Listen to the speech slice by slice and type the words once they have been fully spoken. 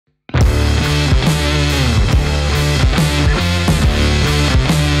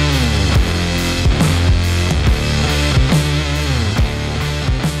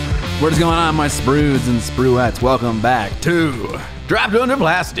What is going on, my sprudes and spruettes? Welcome back to Dropped Under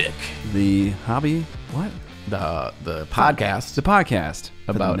Plastic, the hobby. What? the podcast. It's a podcast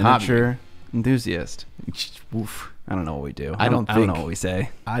About the miniature enthusiast. Oof. I don't know what we do. I don't know what we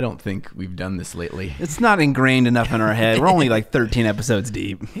say. I don't think we've done this lately. It's not ingrained enough in our head. We're only like 13 episodes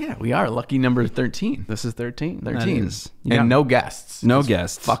deep. Yeah, we are. Lucky number 13. This is 13. 13. Yeah. And no guests. No Just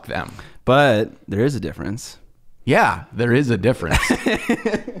guests. Fuck them. But there is a difference. Yeah, there is a difference.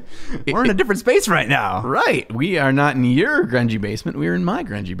 We're in a different space right now. Right. We are not in your grungy basement. We're in my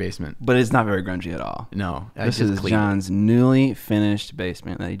grungy basement. But it's not very grungy at all. No. This is John's newly finished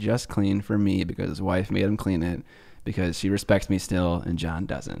basement that he just cleaned for me because his wife made him clean it because she respects me still and John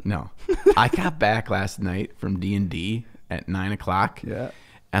doesn't. No. I got back last night from D&D at 9 o'clock. Yeah.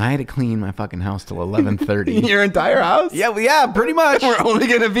 And I had to clean my fucking house till 11:30. Your entire house? Yeah, pretty much. We're only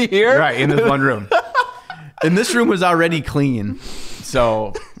going to be here? Right, in this one room. And this room was already clean,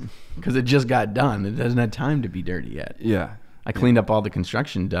 so, because it just got done. It doesn't have time to be dirty yet. Yeah. I cleaned up all the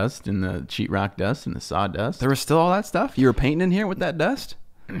construction dust and the sheetrock dust and the sawdust. There was still all that stuff? You were painting in here with that dust?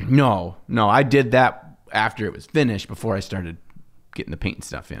 No, I did that after it was finished before I started getting the paint and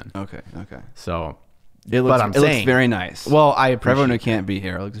stuff in. Okay. So, It looks very nice. well, I For appreciate everyone who can't be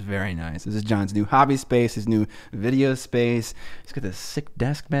here, it looks very nice. This is John's new hobby space, his new video space. He's got this sick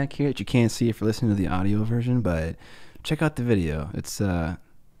desk back here that you can't see if you're listening to the audio version, but check out the video. It's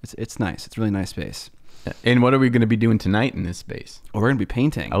nice. It's a really nice space. And what are we going to be doing tonight in this space? We're going to be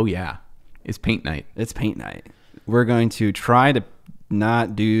painting. Oh, yeah. It's paint night. It's paint night. We're going to try to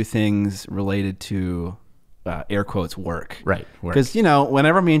not do things related to air quotes work. Right. Because,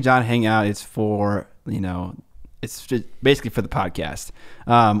 whenever me and John hang out, it's for, it's just basically for the podcast.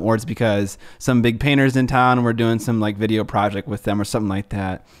 Or it's because some big painters in town and we're doing some like video project with them or something like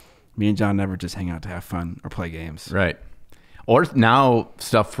that. Me and John never just hang out to have fun or play games. Right. Or now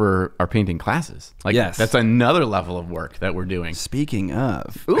stuff for our painting classes. Like, yes. That's another level of work that we're doing. Speaking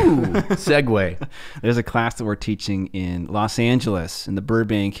of. Ooh, segue. There's a class that we're teaching in Los Angeles in the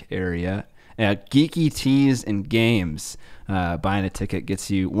Burbank area at Geeky Teas and Games. Buying a ticket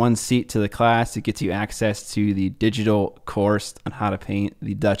gets you one seat to the class. It gets you access to the digital course on how to paint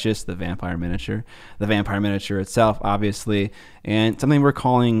the Duchess, the vampire miniature itself, obviously, and something we're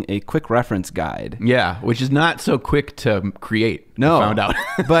calling a quick reference guide. Yeah, which is not so quick to create. No, I found out.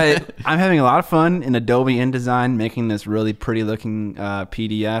 But I'm having a lot of fun in Adobe InDesign making this really pretty looking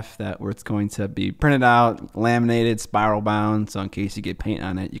PDF that where it's going to be printed out, laminated, spiral bound, so in case you get paint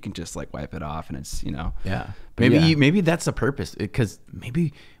on it, you can just like wipe it off and it's, Yeah. But Maybe that's the purpose, because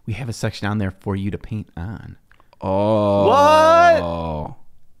maybe we have a section down there for you to paint on. Oh.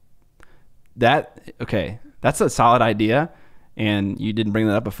 What? Okay. That's a solid idea. And you didn't bring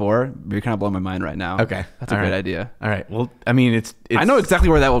that up before, but you're kind of blowing my mind right now. Okay. That's a great idea. All right. Well, I mean, it's I know exactly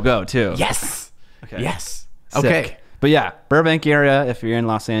where that will go, too. Yes. Okay. Yes. Sick. Okay. But yeah, Burbank area, if you're in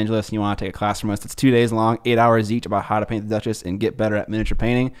Los Angeles and you want to take a class from us, it's 2 days long, 8 hours each about how to paint the Duchess and get better at miniature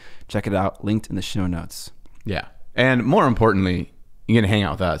painting. Check it out. Linked in the show notes. Yeah. And more importantly, you're going to hang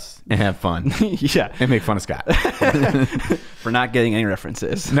out with us and have fun. Yeah. And make fun of Scott. For not getting any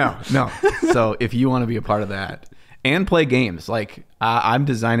references. No. So if you want to be a part of that and play games, like I'm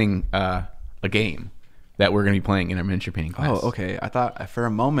designing a game that we're going to be playing in our miniature painting class. Oh, okay. I thought for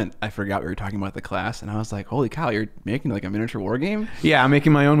a moment I forgot we were talking about the class, and I was like, "Holy cow! You're making like a miniature war game?" Yeah, I'm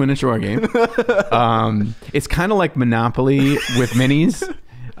making my own miniature war game. It's kind of like Monopoly with minis.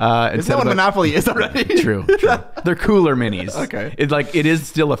 Is that what Monopoly is already? True. They're cooler minis. Okay. It is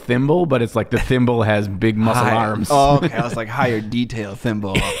still a thimble, but it's like the thimble has big muscle arms. Oh, okay. I was like higher detail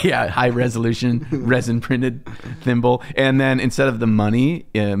thimble. Yeah, high resolution resin printed thimble, and then instead of the money,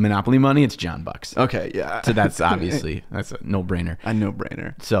 Monopoly money, it's John Bucks. Okay, yeah. So that's obviously that's a no-brainer. A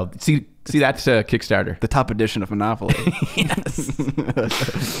no-brainer. So see that's a Kickstarter. The top edition of Monopoly. Yes.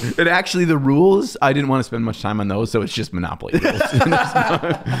 And actually, the rules, I didn't want to spend much time on those, so it's just Monopoly rules.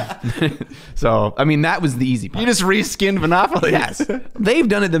 So, I mean, that was the easy part. You just reskinned Monopoly. Yes. They've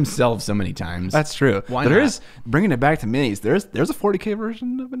done it themselves so many times. That's true. Why There not? is, bringing it back to minis, there's a 40K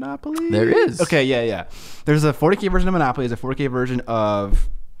version of Monopoly? There is. Okay, yeah. There's a 40K version of Monopoly. There's a 40K version of...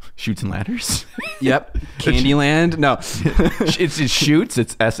 Shoots and Ladders. Yep. Candyland. No. It shoots.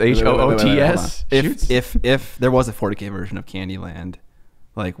 It's SHOOTS. If there was a 40K version of Candyland,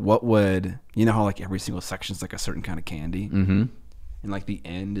 like what would, you know how like every single section is like a certain kind of candy? Mm-hmm. And like the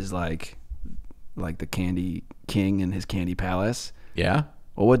end is like the candy king and his candy palace. Yeah.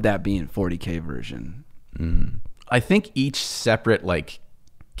 What would that be in 40K version? I think each separate like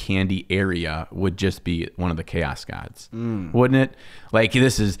candy area would just be one of the chaos gods, wouldn't it? Like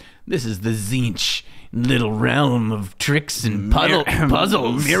this is the Zinch little realm of tricks and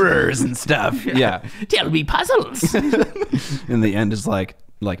puzzles, mirrors and stuff. Yeah. Tell me puzzles. In the end, is like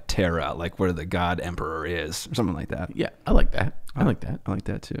Terra, like where the god emperor is, or something like that. Yeah, I like that. I like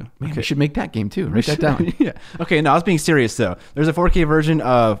that too. Man, we should make that game too. Write that down. Yeah. Okay. No, I was being serious though. There's a 4K version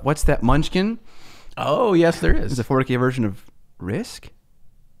of what's that Munchkin? Oh yes, there is. There's a 4K version of Risk.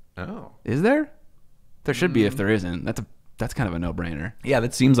 Oh, is there? There should be. If there isn't, that's kind of a no-brainer. Yeah,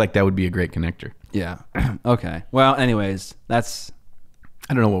 that seems like that would be a great connector. Yeah. Okay. Well, anyways, I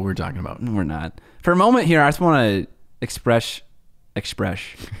don't know what we're talking about. We're not. For a moment here, I just want to express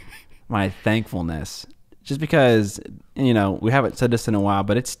my thankfulness, just because we haven't said this in a while,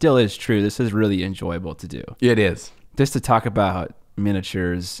 but it still is true. This is really enjoyable to do. It is. Just to talk about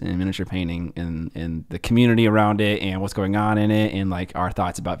miniatures and miniature painting and the community around it and what's going on in it and like our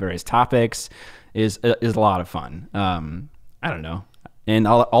thoughts about various topics is a lot of fun. I don't know. And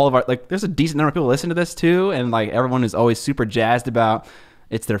all of our, like, there's a decent number of people listen to this too, and like everyone is always super jazzed about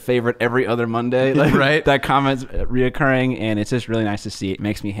it's their favorite every other Monday. Like, right. That comment's reoccurring, and it's just really nice to see. It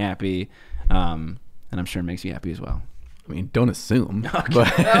makes me happy, and I'm sure it makes you happy as well. I mean, don't assume. Okay.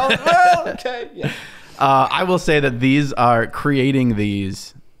 But well, okay. Yeah. I will say that creating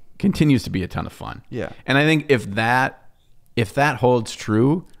these continues to be a ton of fun. Yeah. And I think if that holds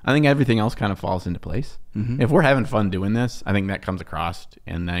true, I think everything else kind of falls into place. Mm-hmm. If we're having fun doing this, I think that comes across,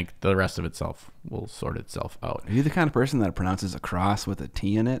 and like the rest of itself will sort itself out. Are you the kind of person that pronounces across with a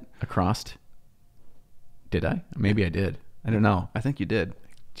T in it? Across? Did I? Maybe I did. I don't know. I think you did.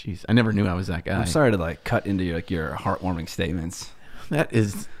 Jeez, I never knew I was that guy. I'm sorry to like cut into your heartwarming statements. That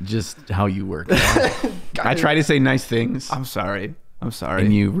is just how you work. I try to say nice things. I'm sorry.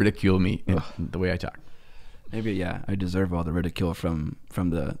 And you ridicule me in the way I talk. Maybe, yeah, I deserve all the ridicule from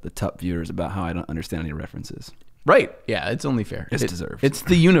the top viewers about how I don't understand any references. Right. Yeah, it's only fair. It's deserved. It's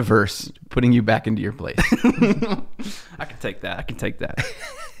the universe putting you back into your place. I can take that.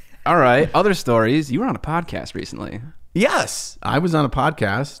 All right. Other stories. You were on a podcast recently. Yes. I was on a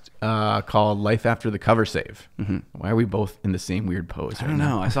podcast called Life After the Cover Save. Mm-hmm. Why are we both in the same weird pose? I don't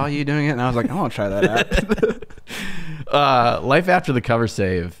know. I saw you doing it, and I was like, I want to try that out. Life After the Cover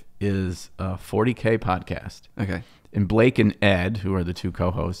Save is a 40K podcast. Okay. And Blake and Ed, who are the two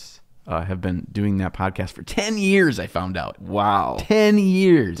co-hosts, have been doing that podcast for 10 years, I found out. Wow. 10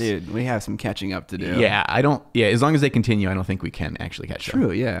 years. Dude, we have some catching up to do. Yeah, as long as they continue, I don't think we can actually catch them.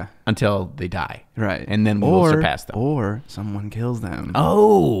 True, yeah. Until they die. Right. And then we'll surpass them. Or someone kills them.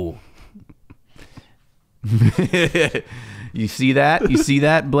 Oh. You see that? You see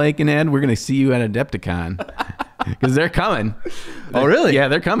that, Blake and Ed? We're going to see you at Adepticon. Because they're coming. Oh, really? Yeah,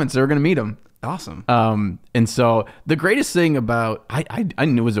 they're coming, so we're going to meet them. Awesome. And so the greatest thing about I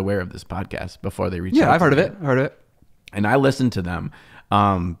was aware of this podcast before they reached out. Yeah, I've heard of it. And I listened to them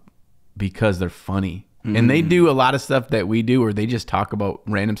because they're funny. Mm. And they do a lot of stuff that we do where they just talk about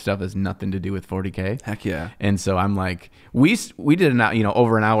random stuff that's nothing to do with 40K. Heck yeah. And so I'm like, we did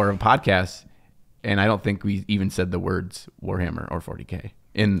over an hour of podcast, and I don't think we even said the words Warhammer or 40K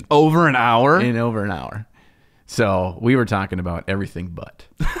in over an hour. So we were talking about everything but.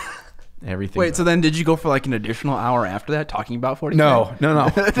 Everything. Wait, so then did you go for like an additional hour after that talking about 40K?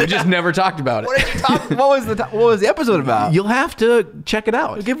 No. We just never talked about it. What did you talk? What was the episode about? You'll have to check it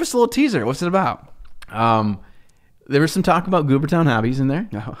out. Give us a little teaser. What's it about? There was some talk about Goobertown hobbies in there.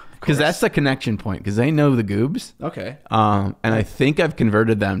 Oh, because that's the connection point, because they know the Goobs. Okay. And I think I've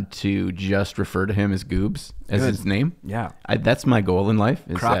converted them to just refer to him as Goobs as his name. Yeah. That's my goal in life.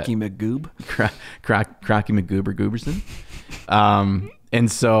 Crocky McGoob. Crocky McGoob or Gooberson. And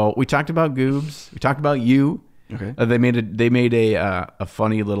so we talked about Goobs. We talked about you. Okay. They made a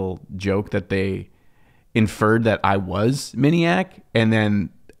funny little joke that they inferred that I was Miniac, and then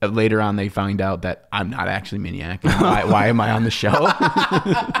later on they find out that I'm not actually Miniac. Why am I on the show?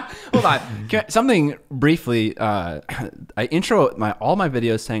 Hold on. Something briefly. I intro all my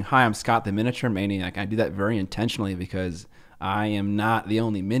videos saying, "Hi, I'm Scott, the Miniature Maniac." I do that very intentionally because I am not the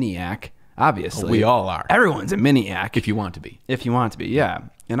only Miniac. Obviously, we all are. Everyone's a Miniac if you want to be. Yeah.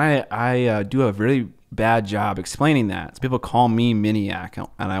 And I do a really bad job explaining that. So people call me Miniac,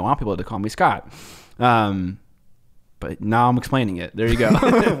 and I want people to call me Scott. But now I'm explaining it. There you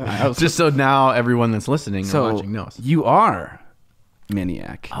go. Just so now everyone that's listening or watching knows. You are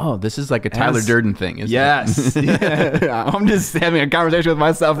Miniac. Oh, this is like a Tyler Durden thing, isn't it? Yes. I'm just having a conversation with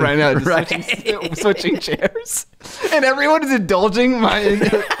myself right now. Just right. switching chairs. And everyone is indulging my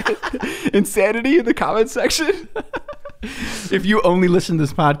insanity in the comment section. If you only listen to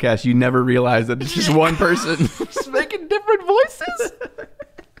this podcast, you never realize that it's just one person. Just making different voices.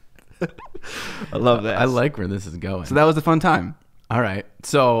 I love that. I like where this is going. So that was a fun time. All right.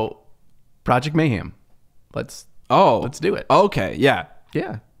 So Project Mayhem. Let's do it. Okay. Yeah.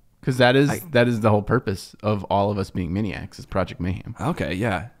 Yeah. Because that is the whole purpose of all of us being Maniacs is Project Mayhem. Okay.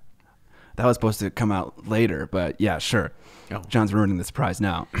 Yeah. That was supposed to come out later, but yeah, sure. Oh. John's ruining the surprise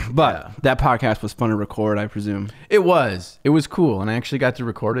now. But that podcast was fun to record, I presume. It was cool. And I actually got to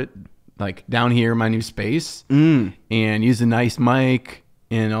record it like down here in my new space and use a nice mic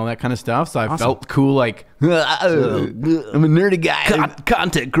and all that kind of stuff. So I felt cool, like, I'm a nerdy guy.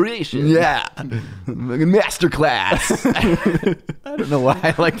 Content creation. Yeah. Like a master class. I don't know why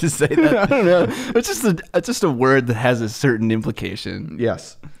I like to say that. I don't know. It's just a word that has a certain implication.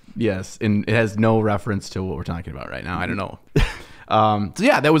 Yes. Yes. And it has no reference to what we're talking about right now. I don't know. So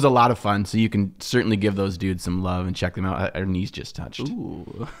yeah, that was a lot of fun. So you can certainly give those dudes some love and check them out. Our knees just touched.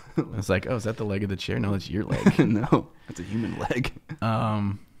 Ooh. I was like, oh, is that the leg of the chair? No, that's your leg. No, that's a human leg.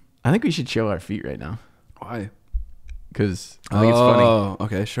 I think we should show our feet right now. Why? Because I think it's funny. Oh,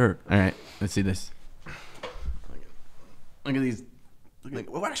 okay, sure. All right, let's see this. Look at these.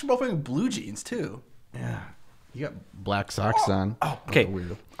 We're actually both wearing blue jeans too. Yeah. You got black socks on. Oh, okay.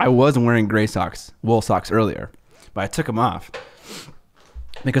 Weirdo. I was wearing gray socks, wool socks earlier, but I took them off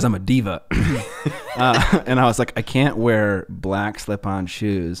because I'm a diva. And I was like, I can't wear black slip-on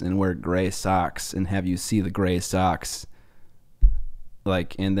shoes and wear gray socks and have you see the gray socks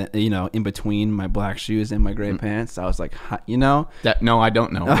like in the, in between my black shoes and my gray pants. I was like, No, I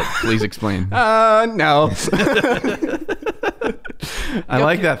don't know. But please explain. No. I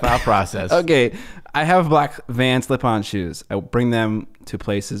like that thought process. Okay. I have black Vans slip-on shoes. I bring them to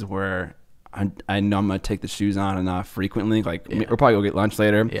places where I know I'm going to take the shoes on and off frequently. Like, we'll probably go get lunch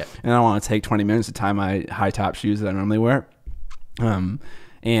later. Yeah. And I don't want to take 20 minutes to tie my high-top shoes that I normally wear.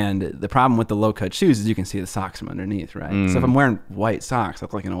 And the problem with the low-cut shoes is you can see the socks from underneath, right? So if I'm wearing white socks, I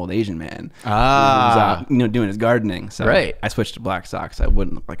look like an old Asian man who's doing his gardening. So right. I switched to black socks. I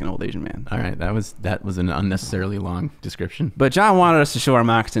wouldn't look like an old Asian man. All right, that was an unnecessarily long description. But John wanted us to show our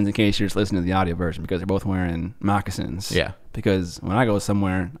moccasins in case you're just listening to the audio version because they're both wearing moccasins. Yeah. Because when I go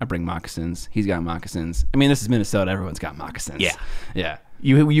somewhere, I bring moccasins. He's got moccasins. I mean, this is Minnesota. Everyone's got moccasins. Yeah. Yeah.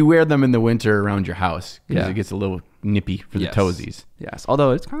 You wear them in the winter around your house because Yeah. it gets a little nippy for the Yes. toesies. Yes.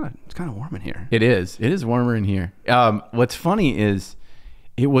 Although it's kind of warm in here. It is. It is warmer in here. What's funny is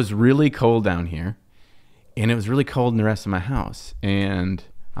it was really cold down here, and it was really cold in the rest of my house. And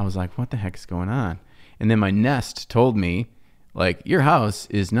I was like, what the heck is going on? And then my Nest told me, like, your house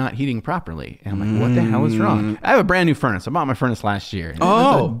is not heating properly. And I'm like, what the hell is wrong? I have a brand new furnace. I bought my furnace last year. And it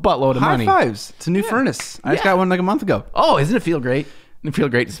was a buttload of money. High fives. It's a new furnace. I just got one like a month ago. Oh, isn't it feel great? It feel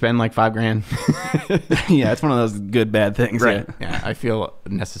great to spend like $5,000. Yeah, it's one of those good, bad things. Right. Yeah. Yeah, I feel a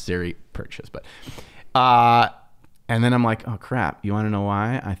necessary purchase. But and then I'm like, oh crap, you want to know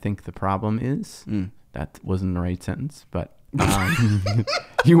why I think the problem is? That wasn't the right sentence, but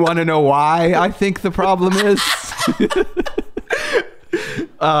you want to know why I think the problem is?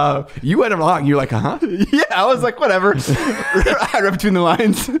 You went along, you're like, Yeah, I was like, whatever. I read between the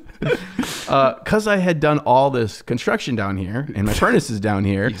lines. Because I had done all this construction down here and my furnace is down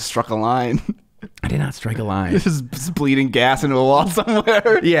here. You struck a line. I did not strike a line. This is bleeding gas into a wall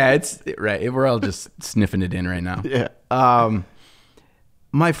somewhere. Yeah, it's right. We're all just sniffing it in right now. Yeah.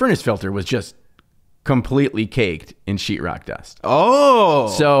 My furnace filter was just completely caked in sheetrock dust. Oh.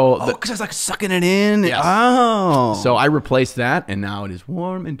 So because I was like sucking it in. Yes. Oh. So I replaced that, and now it is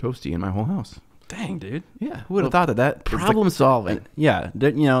warm and toasty in my whole house. Dang, dude. Yeah. Who would have thought that Problem solving. Yeah.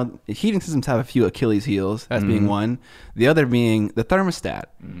 Heating systems have a few Achilles heels. That's being one. The other being the thermostat.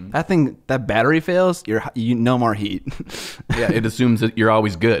 That battery fails, you no more heat. Yeah, it assumes that you're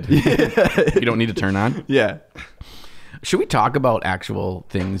always good. You don't need to turn on. Yeah. Should we talk about actual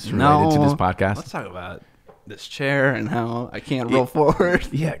things related to this podcast? Let's talk about this chair and how I can't roll forward.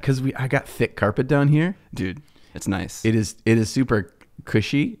 Yeah, because I got thick carpet down here. Dude, it's nice. It is super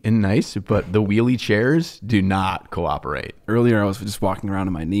cushy and nice, but the wheelie chairs do not cooperate. Earlier, I was just walking around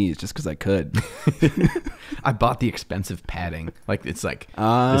on my knees just because I could. I bought the expensive padding. Like, it's like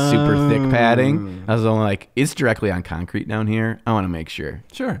the super thick padding. I was only like, it's directly on concrete down here. I want to make sure.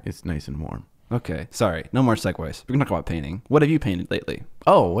 Sure. It's nice and warm. Okay. Sorry. No more segues. We can talk about painting. What have you painted lately?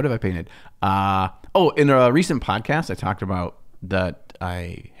 Oh, what have I painted? In a recent podcast, I talked about that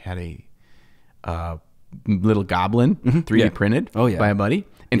I had a little goblin 3D printed by a buddy.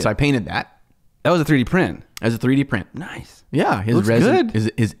 And so I painted that. That was a 3D print. As a 3D print. Nice. Yeah. His looks resin,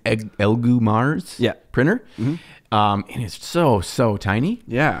 good. His Elgu Mars printer. And it's so tiny.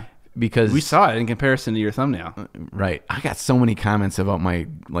 Yeah. Because we saw it in comparison to your thumbnail. Right. I got so many comments about my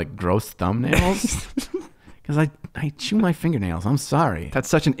like gross thumbnails. Because I chew my fingernails. I'm sorry. That's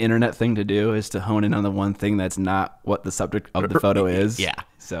such an internet thing to do, is to hone in on the one thing that's not what the subject of the photo is. Yeah.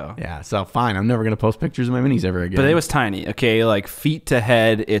 So Fine. I'm never going to post pictures of my minis ever again. But it was tiny. Okay, like feet to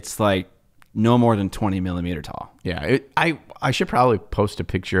head, it's like no more than 20 millimeter tall. Yeah. I should probably post a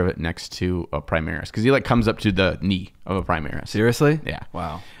picture of it next to a Primaris, because he like comes up to the knee of a Primaris. Seriously? Yeah.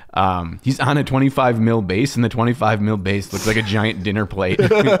 Wow. He's on a 25 mil base, and the 25 mil base looks like a giant dinner plate,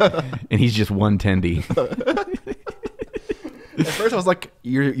 and he's just one tendy. At first I was like,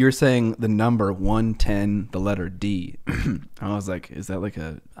 you're saying the number 110, the letter D. I was like, is that like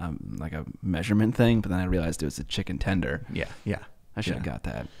a measurement thing? But then I realized it was a chicken tender. Yeah. I should have got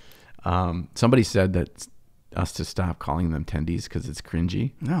that. Somebody said that us to stop calling them tendies because it's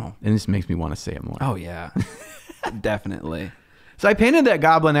cringy. No. And this makes me want to say it more. Oh yeah, definitely. So I painted that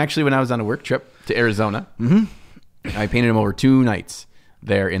goblin actually when I was on a work trip to Arizona. Mm-hmm. I painted him over 2 nights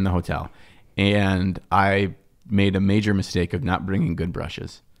there in the hotel, and I made a major mistake of not bringing good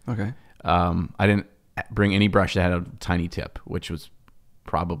brushes. Okay. I didn't bring any brush that had a tiny tip, which was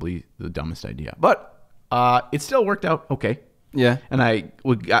probably the dumbest idea. But it still worked out okay. Yeah. And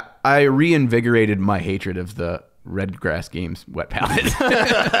I reinvigorated my hatred of the Red Grass Games wet palette.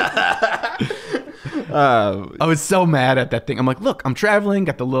 I was so mad at that thing. I'm like, look, I'm traveling,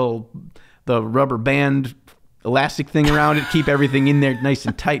 got the rubber band elastic thing around it, keep everything in there nice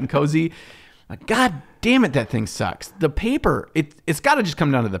and tight and cozy. Like, God damn it, that thing sucks. The paper, it's got to just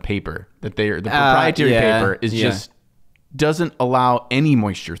come down to the paper that the proprietary paper is just doesn't allow any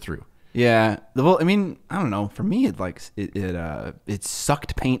moisture through. Yeah. Well, I mean, I don't know. For me, it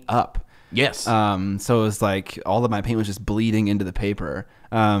sucked paint up. Yes. So it was like all of my paint was just bleeding into the paper.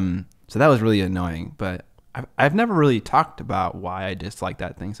 So that was really annoying. But I've never really talked about why I dislike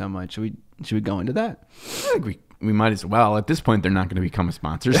that thing so much. Should we go into that? I think we might as well. At this point, they're not going to become a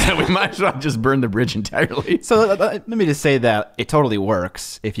sponsor, so we might as well just burn the bridge entirely. So let me just say that it totally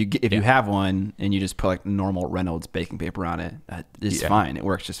works. If you have one and you just put like normal Reynolds baking paper on it, it's fine. It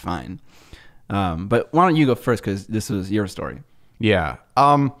works just fine. But why don't you go first, because this was your story. Yeah.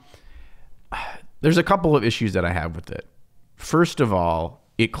 There's a couple of issues that I have with it. First of all,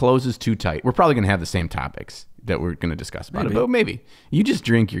 it closes too tight. We're probably going to have the same topics that we're going to discuss about it, but maybe. You just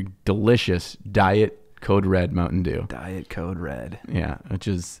drink your delicious Diet Code Red Mountain Dew. Diet Code Red. Yeah, which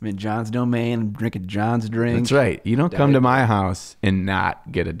is... I'm in John's domain. I'm drinking John's drink. That's right. You don't come to my house and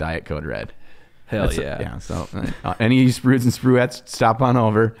not get a Diet Code Red. Hell yeah. So any of you sprues and spruettes, stop on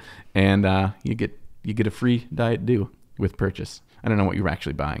over, and you get a free Diet Dew with purchase. I don't know what you're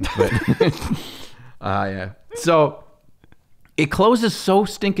actually buying, but yeah. So it closes so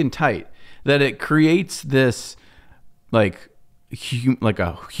stinking tight that it creates this like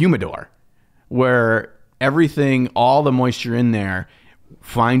a humidor where everything, all the moisture in there,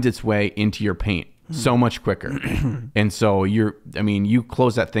 finds its way into your paint so much quicker. And so you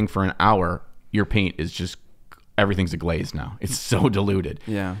close that thing for an hour, your paint is just, everything's a glaze now. It's so diluted.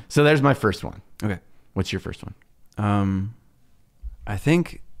 Yeah. So there's my first one. Okay. What's your first one? I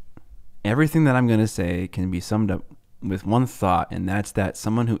think everything that I'm going to say can be summed up with one thought, and that's that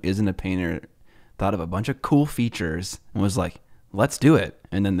someone who isn't a painter thought of a bunch of cool features and was like, let's do it.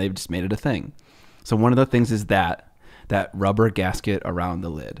 And then they've just made it a thing. So one of the things is that rubber gasket around the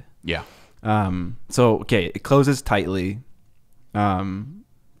lid. Yeah. It closes tightly.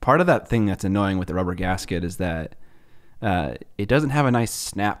 Part of that thing that's annoying with the rubber gasket is that it doesn't have a nice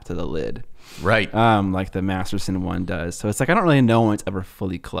snap to the lid. Right. Like the Masterson one does. So it's like, I don't really know when it's ever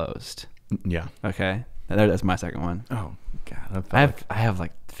fully closed. Yeah. Okay. That's my second one. Oh God. I have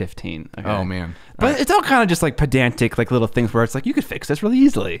like 15. Okay? Oh man. But it's all kind of just like pedantic, like little things where it's like, you could fix this really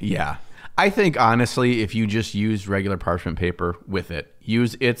easily. Yeah. I think honestly, if you just use regular parchment paper with it,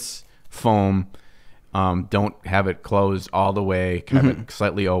 use its foam, don't have it closed all the way, have it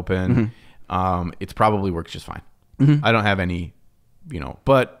slightly open. It probably works just fine. I don't have any,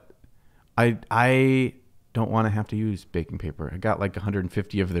 but I don't want to have to use baking paper. I got like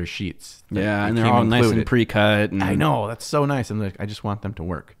 150 of their sheets. Yeah, and they're all nice and pre-cut. I know, that's so nice. And I just want them to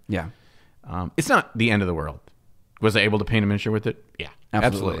work. Yeah. It's not the end of the world. Was I able to paint a miniature with it? Yeah,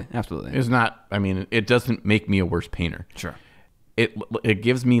 absolutely. It's not, it doesn't make me a worse painter. Sure. It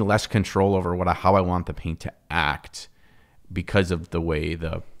gives me less control over how I want the paint to act because of the way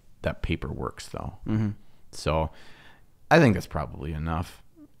that paper works, though. So I think that's probably enough.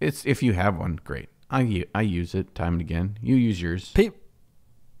 If you have one, great. I use it time and again. You use yours.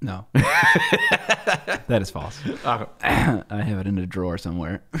 No. That is false. I have it in a drawer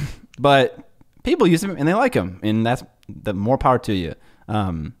somewhere. But people use them and they like them, and that's the more power to you.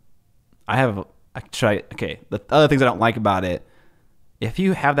 The other things I don't like about it, if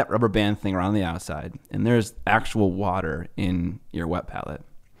you have that rubber band thing around the outside and there's actual water in your wet palette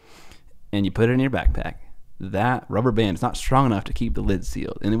and you put it in your backpack, that rubber band is not strong enough to keep the lid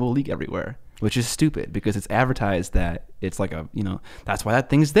sealed and it will leak everywhere, which is stupid because it's advertised that it's like a, that's why that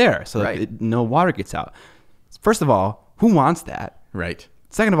thing's there. So that no water gets out. First of all, who wants that? Right.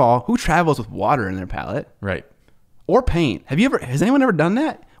 Second of all, who travels with water in their palette? Right. Or paint. Has anyone ever done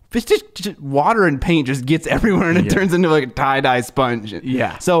that? It's just water and paint just gets everywhere and it turns into like a tie-dye sponge.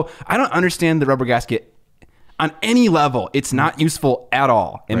 Yeah. So I don't understand the rubber gasket on any level. It's not useful at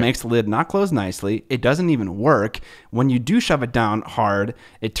all. It makes the lid not close nicely. It doesn't even work. When you do shove it down hard,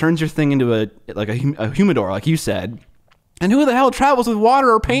 it turns your thing into a humidor, like you said. And who the hell travels with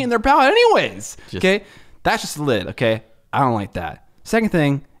water or paint in their palette anyways? Okay? That's just the lid, okay? I don't like that. Second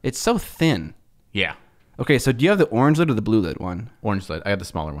thing, it's so thin. Yeah. Okay, so do you have the orange lid or the blue lid one? Orange lid. I have the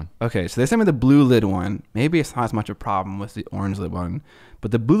smaller one. Okay, so they sent me the blue lid one. Maybe it's not as much a problem with the orange lid one, but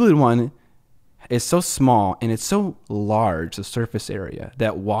the blue lid one is so small and it's so large, the surface area,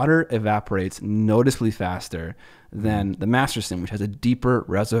 that water evaporates noticeably faster than the Masterson, which has a deeper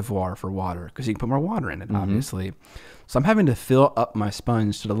reservoir for water because you can put more water in it, obviously. So I'm having to fill up my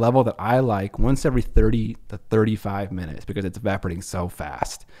sponge to the level that I like once every 30 to 35 minutes because it's evaporating so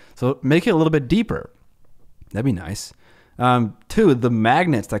fast. So make it a little bit deeper. That'd be nice. Two, the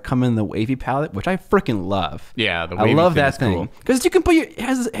magnets that come in the wavy palette, which I freaking love. Yeah, the wavy I love that thing because you can put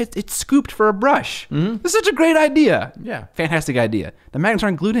it's scooped for a brush. This is such a great idea. Yeah, fantastic idea. The magnets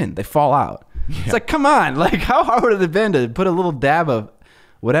aren't glued in; they fall out. Yeah. It's like, come on, like how hard would it have been to put a little dab of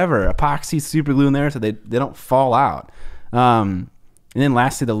whatever epoxy super glue in there so they don't fall out. And then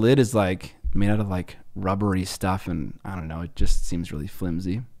lastly, the lid is like made out of like rubbery stuff, and I don't know, it just seems really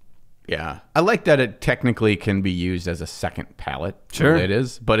flimsy. Yeah. I like that it technically can be used as a second palette. Sure. It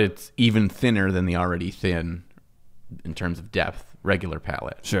is, but it's even thinner than the already thin, in terms of depth, regular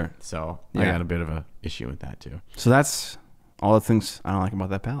palette. Sure. So I got a bit of a issue with that too. So that's all the things I don't like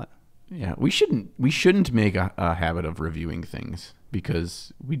about that palette. Yeah. We shouldn't make a habit of reviewing things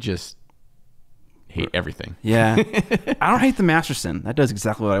because we just hate everything. Yeah. I don't hate the Masterson. That does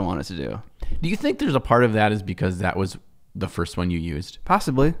exactly what I want it to do. Do you think there's a part of that is because that was the first one you used?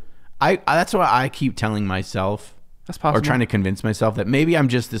 Possibly. That's what I keep telling myself. That's possible. Or trying to convince myself that maybe I'm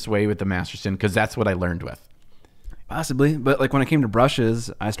just this way with the Masterson because that's what I learned with. Possibly. But like when it came to brushes,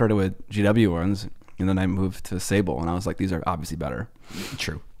 I started with GW ones and then I moved to Sable and I was like, these are obviously better.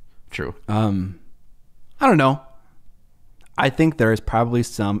 True. I don't know. I think there is probably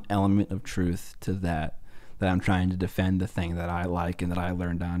some element of truth to that I'm trying to defend the thing that I like and that I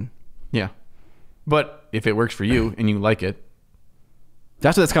learned on. Yeah. But if it works for you and you like it,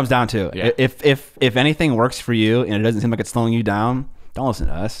 that's what this comes down to. Yeah. If anything works for you and it doesn't seem like it's slowing you down, don't listen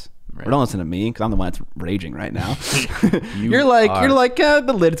to us. Right. Or don't listen to me because I'm the one that's raging right now. You're like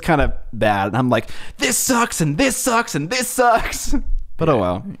the lid's kind of bad, and I'm like, this sucks and this sucks and this sucks. But oh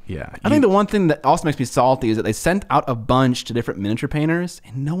well. Yeah. I think the one thing that also makes me salty is that they sent out a bunch to different miniature painters,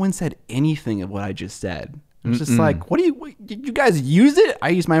 and no one said anything of what I just said. It's just like, did you guys use it? I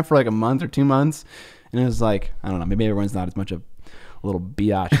used mine for like a month or 2 months, and it was like, I don't know, maybe everyone's not as much of a little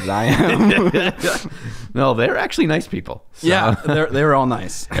biatch as I am. No, they're actually nice people. So. Yeah, they were all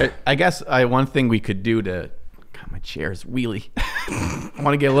nice. I guess one thing we could do to... God, my chair's wheelie. I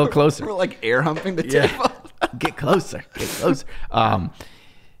want to get a little closer. We're like air humping the table. Get closer.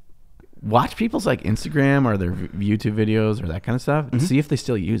 Watch people's like Instagram or their YouTube videos or that kind of stuff and see if they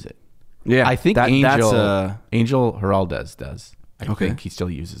still use it. Yeah, I think Angel Heraldez does. I think he still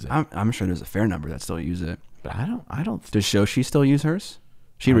uses it. I'm sure there's a fair number that still use it. But I don't. Does Shoshi still use hers?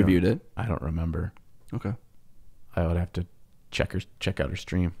 She reviewed it. I don't remember. Okay. I would have to check out her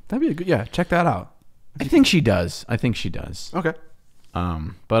stream. That'd be a good. Yeah, check that out. I think she does. Okay.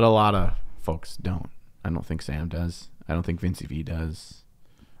 But a lot of folks don't. I don't think Sam does. I don't think Vincie V does.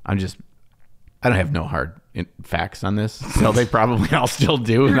 I don't have no hard facts on this, so they probably all still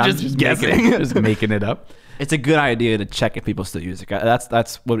do. You're just guessing. Just making it up. It's a good idea to check if people still use it.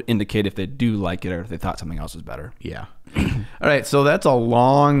 That's what would indicate if they do like it or if they thought something else was better. Yeah. All right, so that's a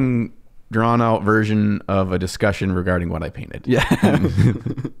long, drawn-out version of a discussion regarding what I painted. Yeah.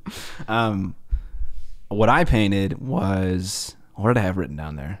 What I painted was... What did I have written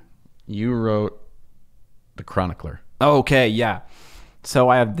down there? You wrote the Chronicler. Oh, okay, yeah. So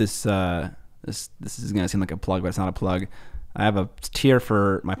I have this... This is going to seem like a plug, but it's not a plug. I have a tier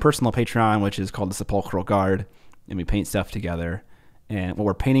for my personal Patreon, which is called the Sepulchral Guard, and we paint stuff together. And what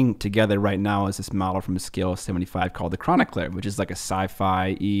we're painting together right now is this model from a scale of 75 called the Chronicler, which is like a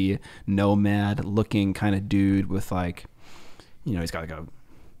sci-fi-y, nomad-looking kind of dude with like, he's got like a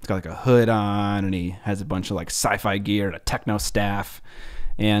It's got like a hood on, and he has a bunch of like sci-fi gear and a techno staff.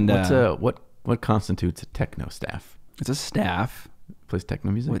 And what constitutes a techno staff? It's a staff Plays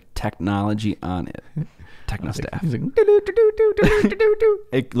techno music with technology on it. Techno staff. He's like,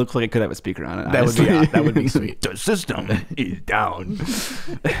 It looks like it could have a speaker on it. that would be sweet. The system is down.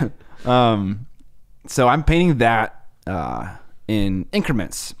 So I'm painting that in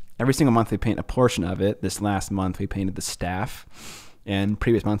increments. Every single month we paint a portion of it. This last month we painted the staff, and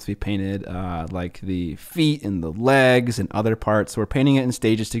previous months we painted like the feet and the legs and other parts. So we're painting it in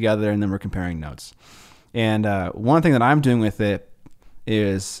stages together, and then we're comparing notes. And one thing that I'm doing with it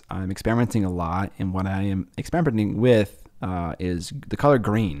is I'm experimenting a lot, and what I am experimenting with is the color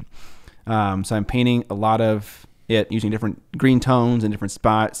green. So I'm painting a lot of it using different green tones in different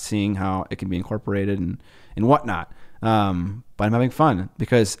spots, seeing how it can be incorporated and whatnot. But I'm having fun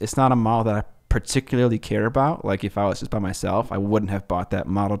because it's not a model that I particularly care about. Like if I was just by myself, I wouldn't have bought that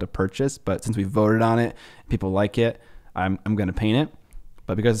model to purchase. But since we voted on it, people like it, I'm going to paint it.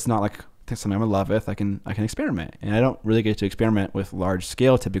 But because it's not like something I'm in love with, I can experiment. And I don't really get to experiment with large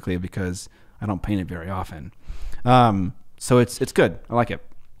scale typically because I don't paint it very often. So it's good. I like it.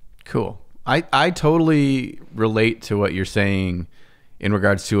 Cool. I totally relate to what you're saying in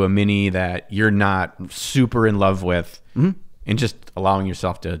regards to a mini that you're not super in love with, and just allowing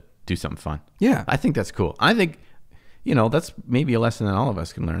yourself to do something fun. Yeah. I think that's cool. I think, that's maybe a lesson that all of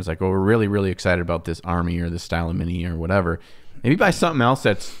us can learn. It's like, we're really, really excited about this army or this style of mini or whatever. Maybe buy something else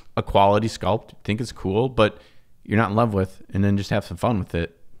that's a quality sculpt, think it's cool, but you're not in love with, and then just have some fun with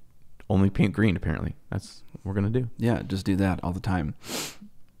it. Only paint green, apparently. That's what we're going to do. Yeah, just do that all the time.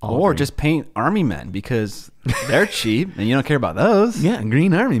 All or green. just paint army men because they're cheap and you don't care about those. Yeah,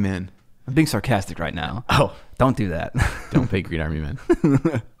 green army men. I'm being sarcastic right now. Oh, don't do that. Don't paint green army men.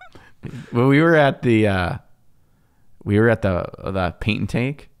 Well, we were at the paint and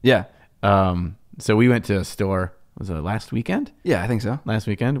take. Yeah. So we went to a store. Was it last weekend? Yeah, I think so. Last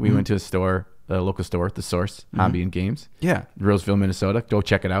weekend we went to a store, a local store, The Source Hobby and Games. Yeah. Roseville, Minnesota. Go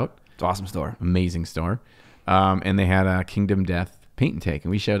check it out. It's an awesome store. Amazing store. And they had a Kingdom Death paint and take,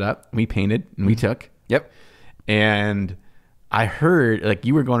 and we showed up, we painted, and we took. Yep. And I heard, like,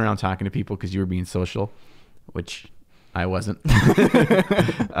 you were going around talking to people because you were being social, which I wasn't.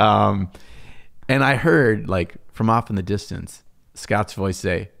 And I heard, like, from off in the distance, Scott's voice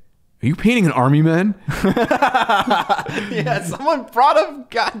say, "Are you painting an army man?" Yeah, someone brought a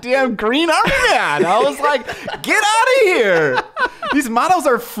goddamn green army man. I was like, get out of here. These models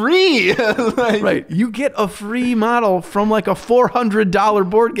are free. Like, Right. You get a free model from like a $400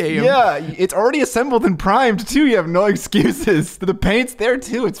 board game. yeah, it's already assembled and primed too. You have no excuses. The paint's there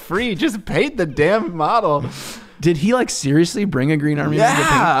too. It's free. Just paint the damn model. Did he like seriously bring a green army man to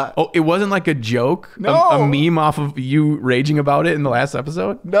Yeah. paint? Oh, it wasn't like a joke? No. A meme off of you raging about it in the last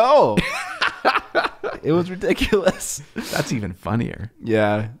episode? No. It was ridiculous. That's even funnier.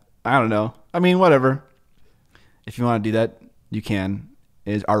 Yeah, I don't know. I mean, whatever. If you want to do that, you can.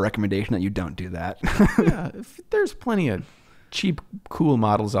 It is our recommendation that you don't do that. Yeah, there's plenty of cheap, cool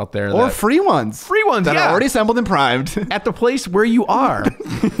models out there. Or free ones. Free ones, that yeah. are already assembled and primed. At the place where you are,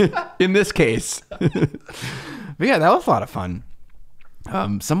 in this case. But yeah, that was a lot of fun.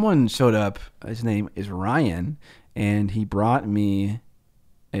 Someone showed up. His name is Ryan, and he brought me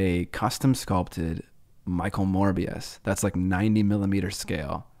a custom sculpted Michael Morbius. That's like 90 millimeter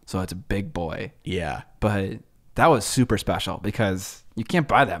scale. So it's a big boy. Yeah. But that was super special because you can't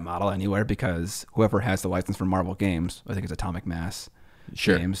buy that model anywhere because whoever has the license for Marvel Games, I think it's Atomic Mass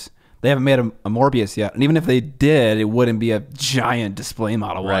Games, they haven't made a Morbius yet. And even if they did, it wouldn't be a giant display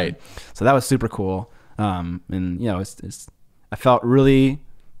model one. Right. So that was super cool. And I felt really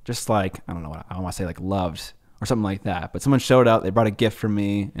just like, I don't know what I want to say, like loved or something like that. But someone showed up, they brought a gift for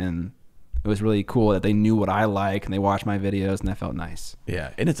me, and it was really cool that they knew what I like and they watched my videos, and that felt nice.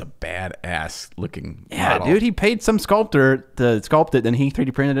 Yeah, and it's a badass looking Yeah, model. dude, he paid some sculptor to sculpt it, then he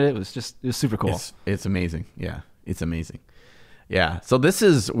 3D printed it. It was super cool. It's amazing. Yeah, it's amazing. Yeah, so this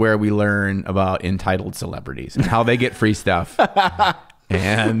is where we learn about entitled celebrities and how they get free stuff.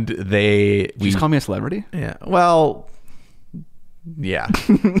 And Did you just call me a celebrity? Yeah. Well, yeah.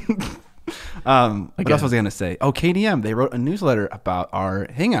 What else was I going to say? Oh, KDM, they wrote a newsletter about our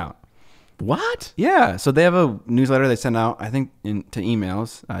hangout. What? Yeah, so they have a newsletter they send out, I think, to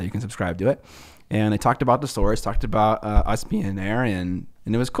emails. You can subscribe to it. And they talked about the source, talked about us being there, and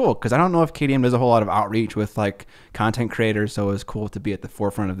it was cool because I don't know if KDM does a whole lot of outreach with like content creators, so it was cool to be at the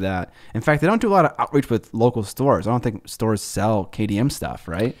forefront of that. In fact, they don't do a lot of outreach with local stores. I don't think stores sell KDM stuff,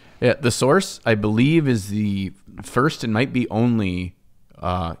 right? Yeah, the source, I believe, is the first and might be only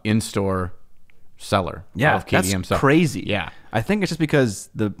in-store seller. Yeah, of KDM that's stuff. crazy. Yeah. I think it's just because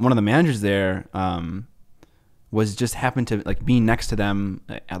one of the managers there was just happened to like be next to them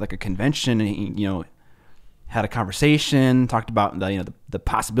at like a convention, and he, had a conversation, talked about the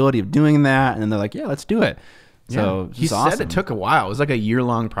possibility of doing that, and then they're like, yeah, let's do it. So he said awesome. it took a while. It was like a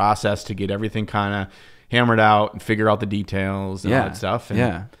year-long process to get everything kind of hammered out and figure out the details and all that stuff.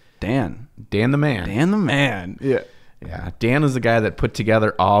 And Dan the man. Yeah, Dan was the guy that put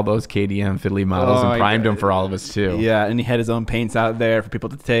together all those KDM fiddly models and primed them for all of us too. Yeah, and he had his own paints out there for people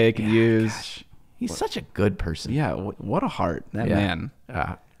to take and use. Gosh. He's such a good person. Yeah, what a heart, that man.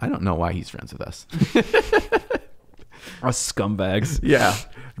 I don't know why he's friends with us. Us scumbags. Yeah,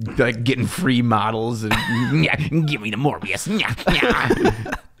 like getting free models and give me the Morbius.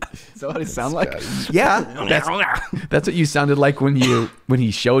 Is that what he sound like? Yeah, that's what you sounded like when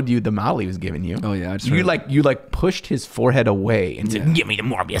he showed you the model he was giving you. Oh yeah, you pushed his forehead away and said, "Give me the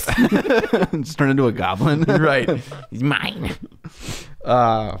Morbius." Just turned into a goblin. Right, he's mine.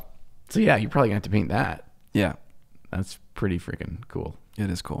 So yeah, you're probably gonna have to paint that. Yeah, that's pretty freaking cool. It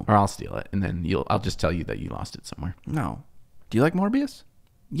is cool. Or I'll steal it, and then I'll just tell you that you lost it somewhere. No, do you like Morbius?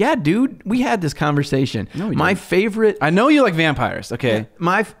 Yeah, dude, we had this conversation. No, we my didn't. favorite. I know you like vampires. Okay,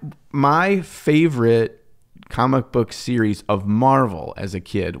 yeah, my favorite comic book series of Marvel as a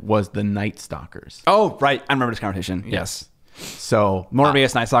kid was the Night Stalkers. Oh, right, I remember this conversation. Yes. So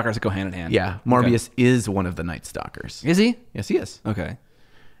Morbius, Night Stalkers go hand in hand. Yeah, Morbius is one of the Night Stalkers. Is he? Yes, he is. Okay.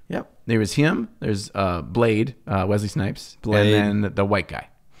 Yep. There was him. There's Blade, Wesley Snipes, Blade. and then the white guy.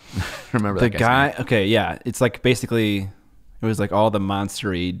 Remember the that guy? name? Okay, yeah. It's like basically, it was like all the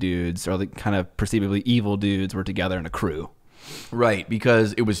monster-y dudes or the kind of perceivably evil dudes were together in a crew. Right,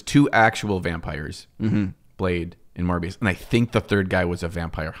 because it was two actual vampires, Blade and Morbius, and I think the third guy was a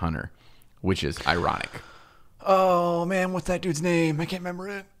vampire hunter, which is ironic. Oh man, what's that dude's name? I can't remember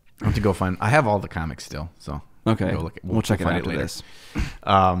it. I have to go find. I have all the comics still, so okay, go look at, we'll check it find out after later. this.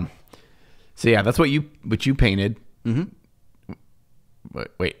 So yeah, that's what you painted. Wait.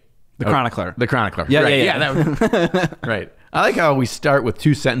 The Chronicler. The Chronicler. Yeah, right. yeah. That was, right. I like how we start with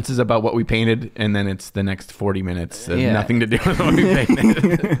 2 sentences about what we painted, and then it's the next 40 minutes of nothing to do with what we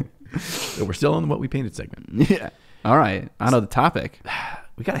painted. So we're still on the what we painted segment. Yeah. All right. I know the topic.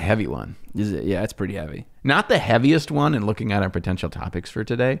 We got a heavy one. Is it? Yeah, it's pretty heavy. Not the heaviest one in looking at our potential topics for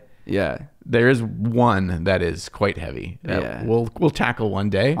today. Yeah. There is one that is quite heavy. Yeah. We'll tackle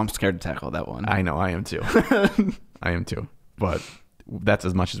one day. I'm scared to tackle that one. I know. I am too. I am too. But that's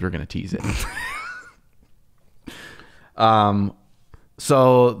as much as we're going to tease it.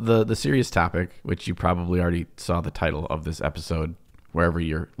 So the serious topic, which you probably already saw the title of this episode, wherever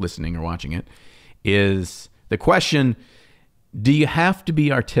you're listening or watching it, is the question, do you have to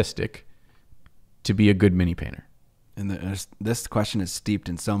be artistic to be a good mini painter? And this question is steeped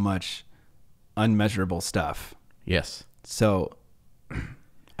in so much unmeasurable stuff. Yes. So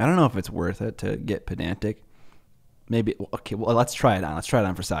I don't know if it's worth it to get pedantic. Maybe. Okay, well, let's try it on. Let's try it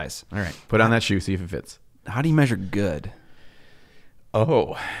on for size. All right. Put on that shoe, see if it fits. How do you measure good?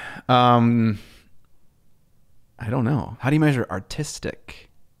 Oh, I don't know. How do you measure artistic?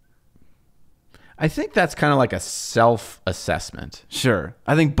 I think that's kind of like a self-assessment. Sure.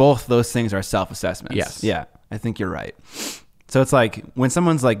 I think both those things are self-assessments. Yes. Yeah, I think you're right. So it's like when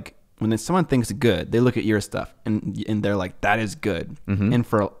someone thinks good, they look at your stuff and they're like, that is good. And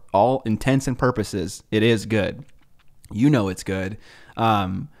for all intents and purposes, it is good. You know it's good.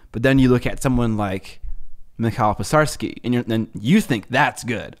 But then you look at someone like Mikhail Pisarsky and you think that's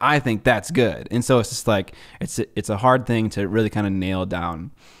good. I think that's good. And so it's just like, it's a hard thing to really kind of nail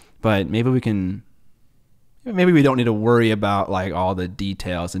down. But maybe we don't need to worry about like all the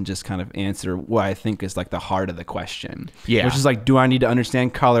details and just kind of answer what I think is like the heart of the question. Yeah. Which is like, do I need to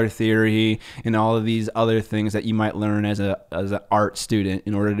understand color theory and all of these other things that you might learn as an art student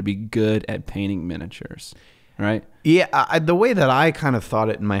in order to be good at painting miniatures? Right? Yeah. The way that I kind of thought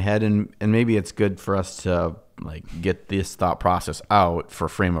it in my head, and maybe it's good for us to like get this thought process out for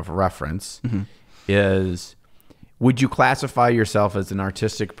frame of reference, is would you classify yourself as an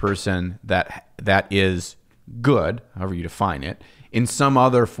artistic person that is good, however you define it, in some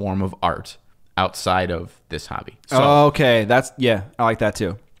other form of art outside of this hobby? So, okay. I like that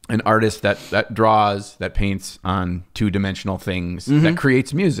too. An artist that draws, that paints on two-dimensional things, that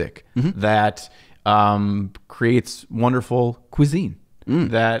creates music, that creates wonderful cuisine.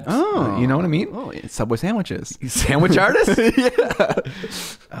 That, you know what I mean? Oh, Subway sandwiches. Sandwich artist? Yeah.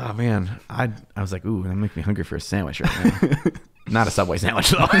 Oh, man. I was like, ooh, that makes me hungry for a sandwich right now. Not a Subway sandwich,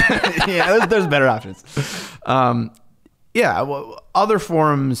 though. Yeah, there's better options. Yeah, well, other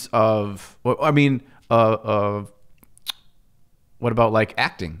forms of, what about like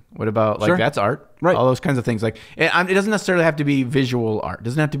acting? What about like Sure. that's art, Right. All those kinds of things. Like it doesn't necessarily have to be visual art. It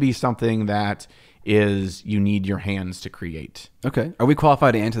doesn't have to be something that is you need your hands to create. Okay. Are we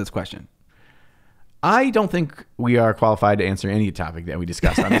qualified to answer this question? I don't think we are qualified to answer any topic that we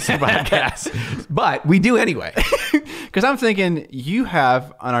discussed on this podcast, but we do anyway. Because I'm thinking you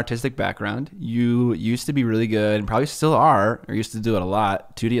have an artistic background. You used to be really good, and probably still are, or used to do it a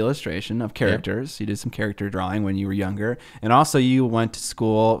lot, 2D illustration of characters. You did some character drawing when you were younger. And also you went to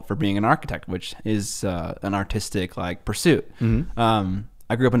school for being an architect, which is an artistic like pursuit.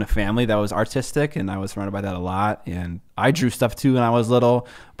 I grew up in a family that was artistic, and I was surrounded by that a lot. And I drew stuff too when I was little,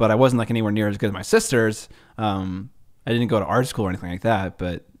 but I wasn't like anywhere near as good as my sisters. I didn't go to art school or anything like that,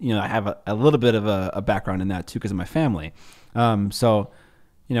 but I have a little bit of a background in that too because of my family. So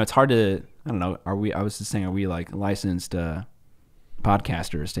it's hard to, I don't know. I was just saying, are we like licensed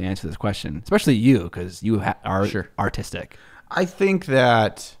podcasters to answer this question, especially you, because you are artistic? I think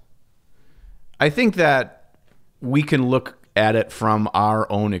that we can look at it from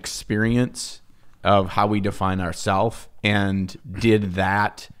our own experience of how we define ourselves, and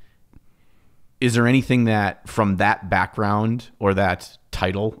is there anything that from that background or that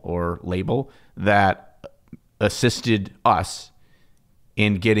title or label that assisted us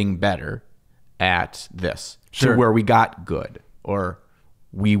in getting better at this to where we got good, or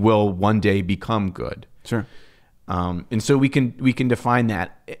we will one day become good? Sure. And so we can define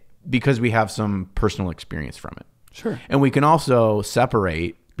that because we have some personal experience from it. Sure. And we can also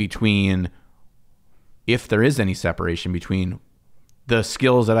separate between, if there is any separation between the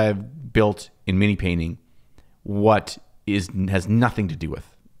skills that I've built in mini painting, what has nothing to do with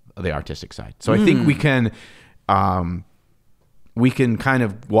the artistic side. So I think we can kind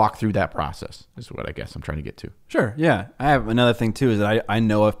of walk through that process is what I guess I'm trying to get to. Sure. Yeah. I have another thing too, is that I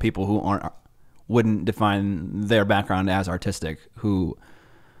know of people who wouldn't define their background as artistic, who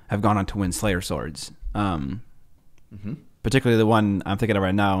have gone on to win Slayer swords. Particularly the one I'm thinking of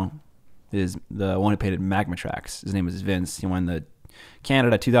right now is the one who painted Magma Tracks. His name is Vince. He won the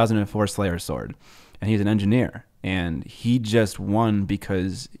Canada 2004 Slayer sword, and he's an engineer. And he just won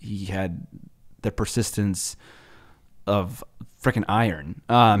because he had the persistence of freaking iron,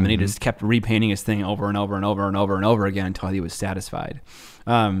 and he just kept repainting his thing over and over and over and over and over again until he was satisfied.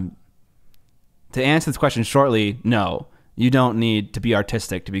 To answer this question shortly, no, you don't need to be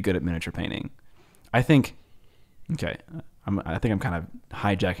artistic to be good at miniature painting. I think. Okay, I think I'm kind of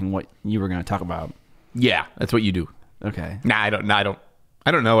hijacking what you were going to talk about. Yeah, that's what you do. Okay. I don't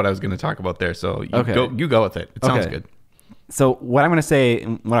know what I was going to talk about there. So you go with it. It sounds good. So what I'm going to say,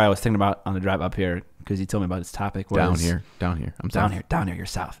 and what I was thinking about on the drive up here, because you told me about this topic, was down here. I'm down here. You're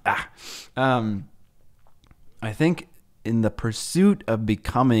south. I think in the pursuit of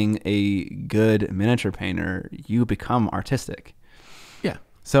becoming a good miniature painter, you become artistic. Yeah.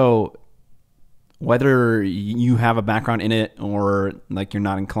 So whether you have a background in it or like you're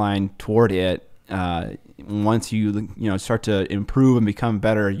not inclined toward it, once you start to improve and become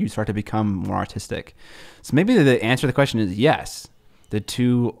better, you start to become more artistic. So maybe the answer to the question is yes. The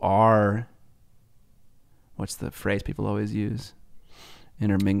two are, what's the phrase people always use?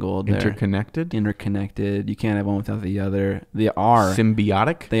 Intermingled. Interconnected? Interconnected. You can't have one without the other. They are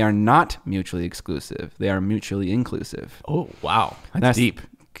symbiotic. They are not mutually exclusive. They are mutually inclusive. Oh, wow. That's deep.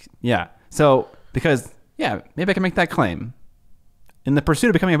 Yeah. So, because, maybe I can make that claim. In the pursuit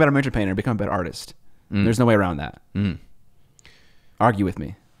of becoming a better miniature painter, become a better artist. There's no way around that. Argue with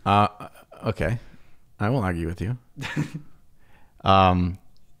me. Okay. I won't argue with you.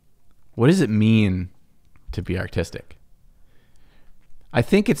 What does it mean to be artistic? I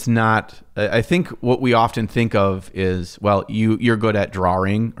think it's not. I think what we often think of is, well, you're good at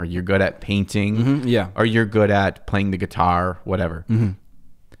drawing, or you're good at painting, or you're good at playing the guitar, whatever.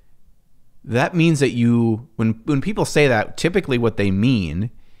 That means that when people say that, typically what they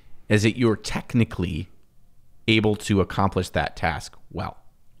mean is that you're technically able to accomplish that task well.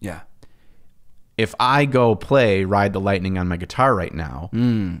 Yeah. If I go Ride the Lightning on my guitar right now,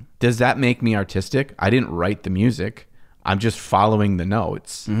 does that make me artistic? I didn't write the music. I'm just following the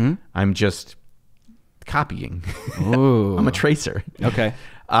notes. I'm just copying. Ooh. I'm a tracer. Okay.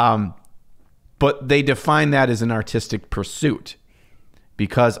 But they define that as an artistic pursuit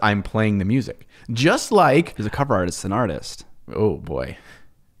because I'm playing the music. Just like... Because a cover artist is an artist. Oh, boy.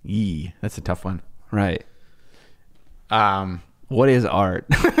 That's a tough one. Right. What is art?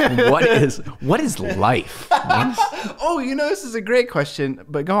 What is life? Oh, this is a great question,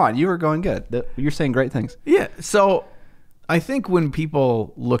 but go on. You were going good. You're saying great things. Yeah. So I think when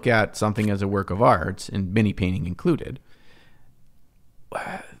people look at something as a work of art, and mini painting included,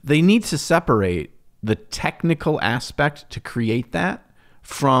 they need to separate the technical aspect to create that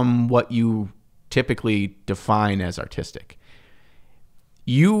from what you typically define as artistic.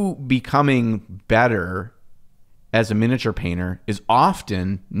 You becoming better as a miniature painter is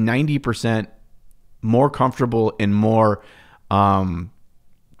often 90% more comfortable and more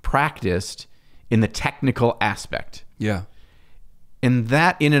practiced in the technical aspect. Yeah. And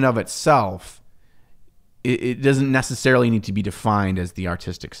that in and of itself, it doesn't necessarily need to be defined as the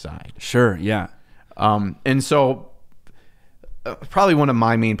artistic side. Sure, yeah. And so probably one of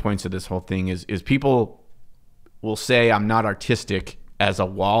my main points of this whole thing is people will say I'm not artistic as a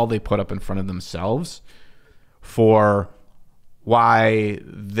wall they put up in front of themselves for why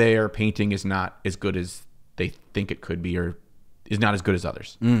their painting is not as good as they think it could be, or is not as good as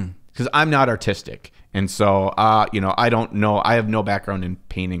others. Because I'm not artistic. And so, I don't know. I have no background in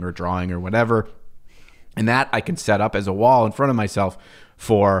painting or drawing or whatever. And that I can set up as a wall in front of myself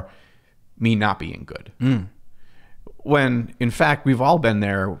for me not being good. When, in fact, we've all been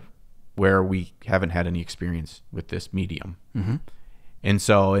there where we haven't had any experience with this medium. And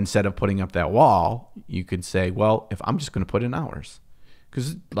so instead of putting up that wall, you could say, well, if I'm just going to put in hours.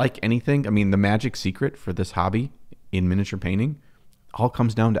 Because like anything, I mean, the magic secret for this hobby in miniature painting all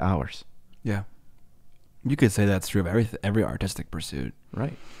comes down to hours. Yeah. You could say that's true of every artistic pursuit.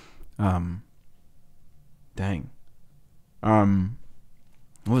 Right. Dang. What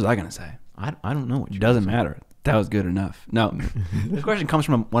was I going to say? I don't know what It doesn't matter. That was good enough. No. This question comes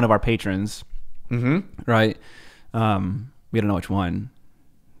from one of our patrons. Right? We don't know which one,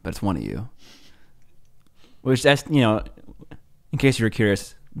 but it's one of you. Which, that's, in case you were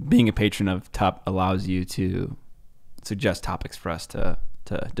curious, being a patron of Top allows you to suggest topics for us to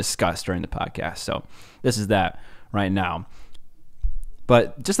discuss during the podcast. So this is that right now.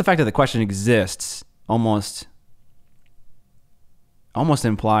 But just the fact that the question exists almost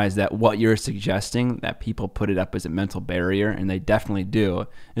implies that what you're suggesting, that people put it up as a mental barrier, and they definitely do,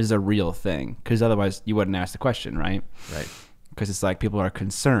 is a real thing. Because otherwise you wouldn't ask the question, right? Right. Because it's like people are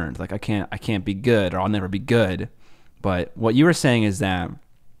concerned, like I can't be good, or I'll never be good. But what you were saying is that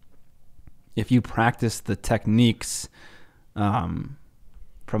if you practice the techniques from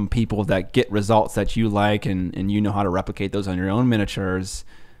people that get results that you like, and you know how to replicate those on your own miniatures,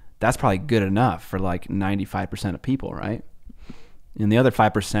 that's probably good enough for like 95% of people, right? And the other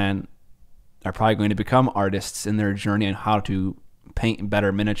 5% are probably going to become artists in their journey on how to paint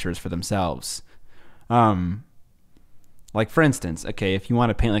better miniatures for themselves. Like for instance, okay, if you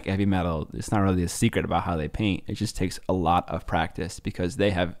want to paint like heavy metal, it's not really a secret about how they paint. It just takes a lot of practice because they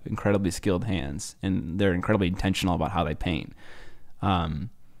have incredibly skilled hands and they're incredibly intentional about how they paint.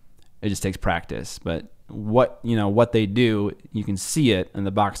 It just takes practice. But what they do, you can see it in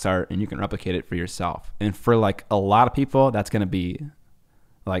the box art and you can replicate it for yourself. And for like a lot of people, that's going to be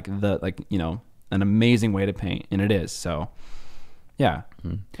like an amazing way to paint, and it is. So yeah,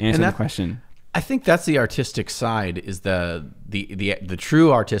 answer the question. I think that's the artistic side, is the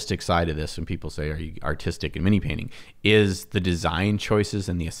true artistic side of this. When people say, are you artistic in mini painting, is the design choices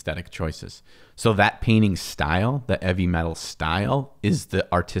and the aesthetic choices. So that painting style, the heavy metal style, is the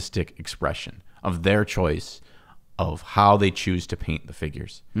artistic expression of their choice of how they choose to paint the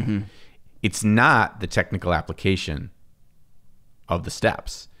figures. It's not the technical application of the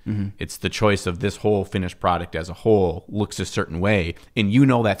steps. It's the choice of this whole finished product as a whole looks a certain way. And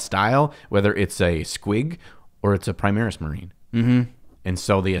that style, whether it's a squig or it's a Primaris Marine. And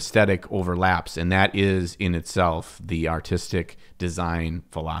so the aesthetic overlaps, and that is in itself the artistic design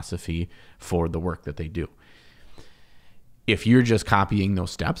philosophy for the work that they do. If you're just copying those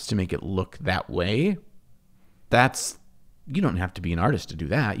steps to make it look that way, you don't have to be an artist to do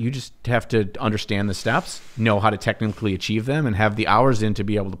that. You just have to understand the steps, know how to technically achieve them, and have the hours in to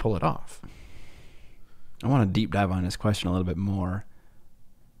be able to pull it off. I want to deep dive on this question a little bit more.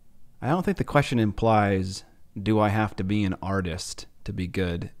 I don't think the question implies, do I have to be an artist to be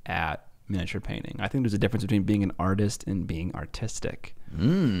good at miniature painting? I think there's a difference between being an artist and being artistic.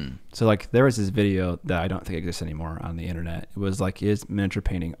 So like there was this video that I don't think exists anymore on the internet. It was like, is miniature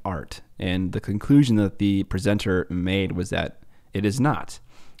painting art? And the conclusion that the presenter made was that it is not,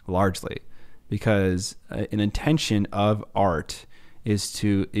 largely, because an intention of art is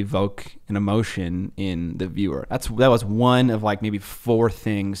to evoke an emotion in the viewer. That was one of like maybe 4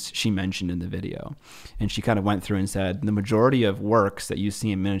 things she mentioned in the video. And she kind of went through and said the majority of works that you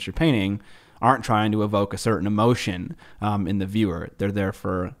see in miniature painting aren't trying to evoke a certain emotion in the viewer. They're there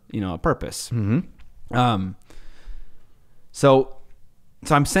for a purpose. So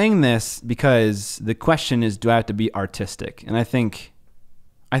I'm saying this because the question is, do I have to be artistic? And I think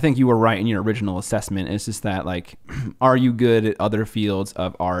you were right in your original assessment. It's just that, like, are you good at other fields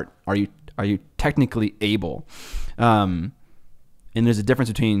of art? you technically able? And there's a difference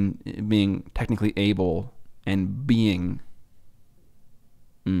between being technically able and being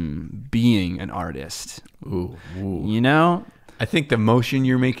an artist. Ooh. You know? I think the motion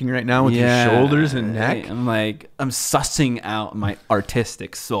you're making right now with your shoulders and neck. I'm sussing out my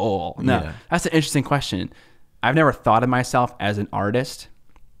artistic soul. No, that's an interesting question. I've never thought of myself as an artist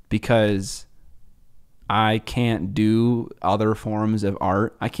because I can't do other forms of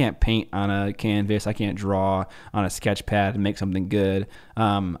art. I can't paint on a canvas. I can't draw on a sketch pad and make something good.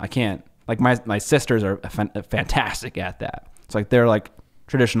 I can't, like my sisters are fantastic at that. It's like they're like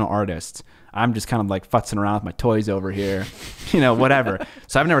traditional artists. I'm just kind of like futzing around with my toys over here, whatever.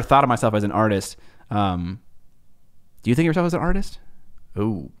 So I've never thought of myself as an artist. Do you think of yourself as an artist?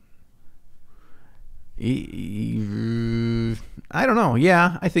 Ooh. I don't know.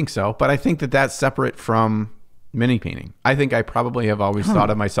 Yeah, I think so. But I think that that's separate from mini painting. I think I probably have always thought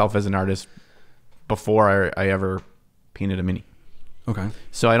of myself as an artist before I ever painted a mini. Okay.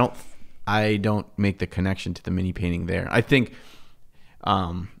 So I don't make the connection to the mini painting there. I think,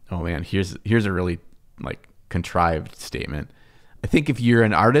 oh man, here's a really like contrived statement. I think if you're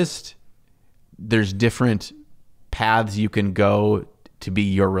an artist, there's different paths you can go to be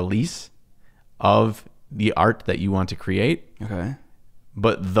your release of the art that you want to create. Okay.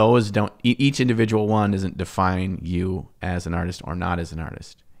 But those don't, each individual one doesn't define you as an artist or not as an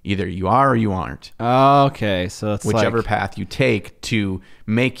artist. Either you are or you aren't. Okay. So it's whichever path you take to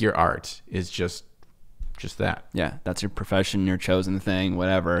make your art is just that. Yeah. That's your profession, your chosen thing,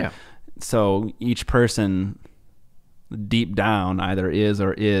 whatever. Yeah. So each person deep down either is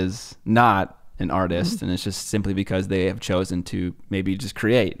or is not an artist, and it's just simply because they have chosen to maybe just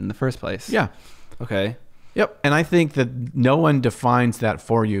create in the first place. Yeah. Okay. Yep. And I think that no one defines that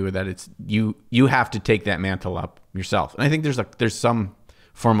for you, that it's you have to take that mantle up yourself. And I think there's some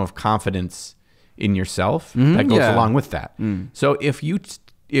form of confidence in yourself that goes along with that. So if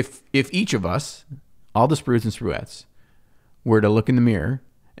each of us, all the Sprues and Spruettes, were to look in the mirror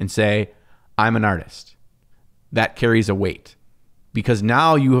and say, I'm an artist, that carries a weight. Because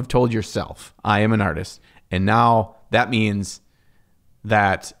now you have told yourself, I am an artist. And now that means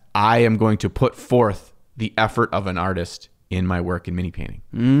that I am going to put forth the effort of an artist in my work in mini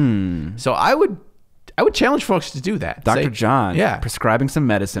painting. So I would challenge folks to do that. Dr. John, prescribing some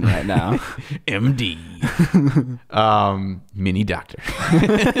medicine right now. MD. Mini doctor.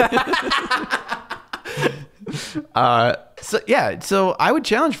 So I would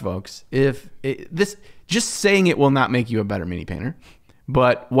challenge folks just saying it will not make you a better mini painter,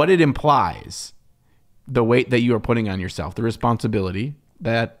 but what it implies, the weight that you are putting on yourself, the responsibility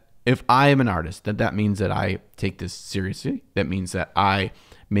that if I am an artist, that means that I take this seriously. That means that I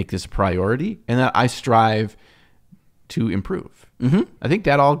make this a priority and that I strive to improve. I think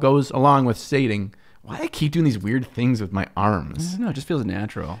that all goes along with stating, why do I keep doing these weird things with my arms? No, it just feels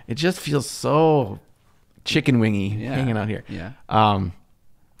natural. It just feels so chicken wingy hanging out here. Yeah. I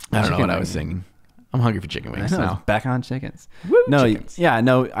don't know what I was singing. I'm hungry for chicken wings now. Back on chickens. Woo, no, chickens.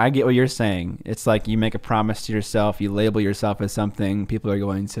 I get what you're saying. It's like you make a promise to yourself, you label yourself as something, people are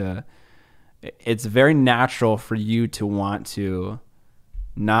going to, it's very natural for you to want to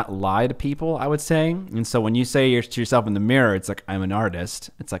not lie to people, I would say. And so when you say to yourself in the mirror, it's like, I'm an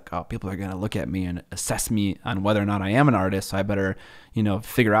artist. It's like, oh, people are going to look at me and assess me on whether or not I am an artist. So I better,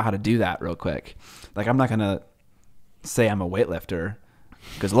 figure out how to do that real quick. Like, I'm not going to say I'm a weightlifter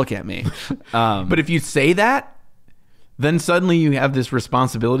because look at me. But if you say that, then suddenly you have this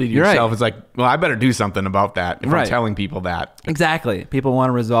responsibility to yourself. Right. It's like, well, I better do something about that if I'm telling people that. Exactly. People want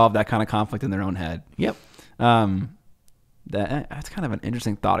to resolve that kind of conflict in their own head. Yep. That's kind of an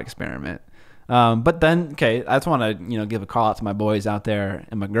interesting thought experiment. But then, okay, I just want to, give a call out to my boys out there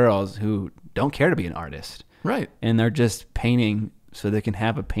and my girls who don't care to be an artist. Right. And they're just painting so they can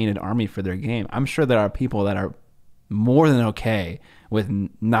have a painted army for their game. I'm sure there are people that are more than okay with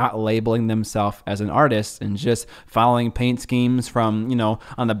not labeling themselves as an artist and just following paint schemes from,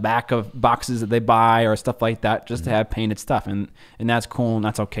 on the back of boxes that they buy or stuff like that, just to have painted stuff. And that's cool and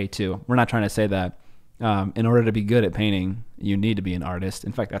that's okay too. We're not trying to say that in order to be good at painting, you need to be an artist.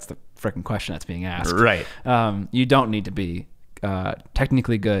 In fact, that's the freaking question that's being asked. Right. You don't need to be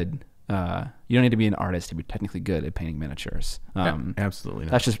technically good. You don't need to be an artist to be technically good at painting miniatures. Absolutely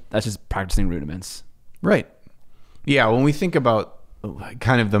not. That's just practicing rudiments. Right. Yeah. When we think about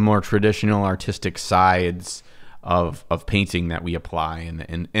kind of the more traditional artistic sides of painting that we apply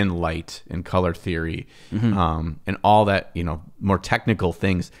in light and color theory, and all that, more technical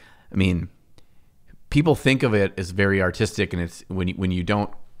things. I mean, people think of it as very artistic, and it's when you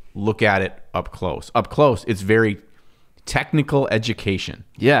don't look at it up close. Up close, it's very technical education.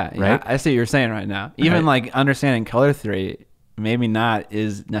 Yeah, Right? yeah, I see what you're saying right now. Even Right. like understanding color theory, maybe not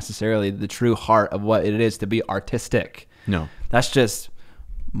is necessarily the true heart of what it is to be artistic. No. That's just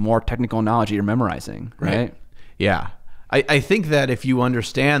more technical knowledge you're memorizing, right? Yeah. I think that if you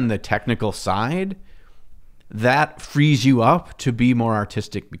understand the technical side, that frees you up to be more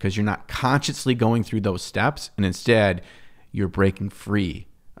artistic because you're not consciously going through those steps, and instead you're breaking free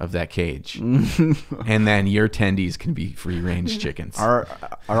of that cage. And then your attendees can be free-range chickens. Are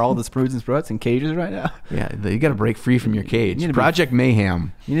all the sprudes and sprouts in cages right now? Yeah, you got to break free from your cage. need to be- Project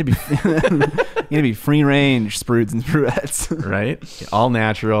Mayhem, You need to be you need to be free range sprudes and spruettes. right? All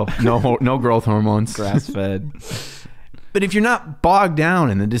natural, no growth hormones. Grass fed. But if you're not bogged down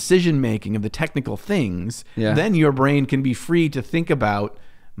in the decision-making of the technical things, Yeah. then your brain can be free to think about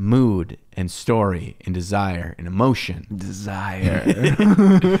mood and story and desire and emotion. Desire.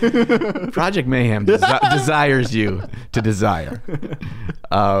 Project Mayhem desires you to desire.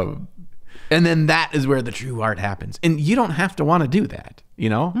 And then that is where the true art happens. And you don't have to want to do that, you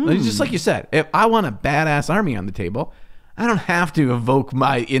know? Just like you said, if I want a badass army on the table, I don't have to evoke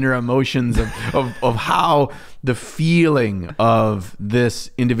my inner emotions of how the feeling of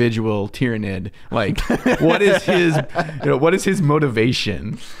this individual Tyranid, like what is his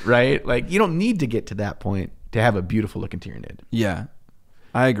motivation, right? Like you don't need to get to that point to have a beautiful looking Tyranid. Yeah,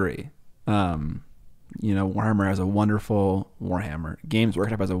 I agree. Warhammer has a wonderful Games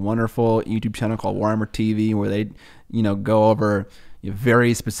Workshop has a wonderful YouTube channel called Warhammer TV where they, go over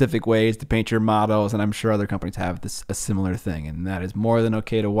very specific ways to paint your models, and I'm sure other companies have a similar thing, and that is more than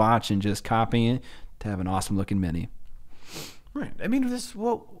okay to watch and just copy it to have an awesome looking mini. Right. I mean, that's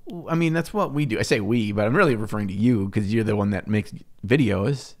what we do. I say we, but I'm really referring to you because you're the one that makes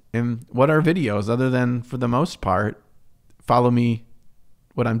videos. And what are videos other than, for the most part, follow me,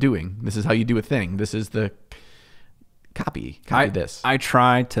 what I'm doing. This is how you do a thing. This is the copy this. I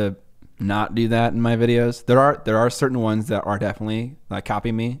try to not do that in my videos. There are certain ones that are definitely like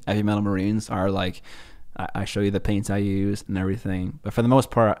copy me. Heavy Metal Marines are like, I show you the paints I use and everything. But for the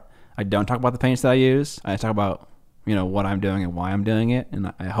most part, I don't talk about the paints that I use. I talk about, what I'm doing and why I'm doing it.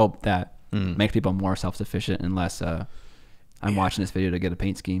 And I hope that makes people more self-sufficient and less, I'm watching this video to get a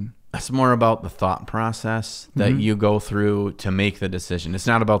paint scheme. It's more about the thought process that you go through to make the decision. It's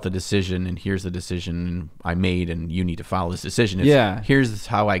not about the decision and here's the decision I made and you need to follow this decision. It's, here's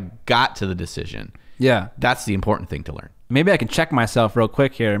how I got to the decision. Yeah. That's the important thing to learn. Maybe I can check myself real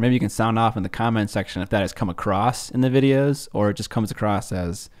quick here. Maybe you can sound off in the comment section if that has come across in the videos or it just comes across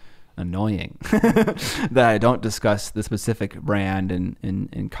as annoying that I don't discuss the specific brand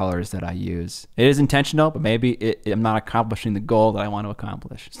and colors that I use. It is intentional, but maybe I'm not accomplishing the goal that I want to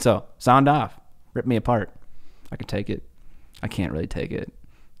accomplish. So sound off, rip me apart. I can take it. I can't really take it.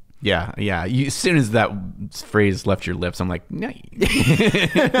 Yeah. As soon as that phrase left your lips, I'm like, no.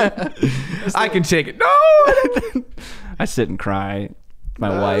 I can take it. No. I sit and cry. My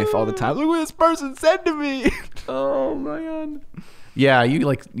wife all the time. Look what this person said to me. Oh man. Yeah, you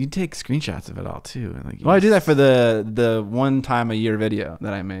take screenshots of it all too. And I do that for the one time a year video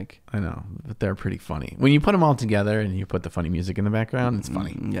that I make. I know, but they're pretty funny. When you put them all together and you put the funny music in the background, it's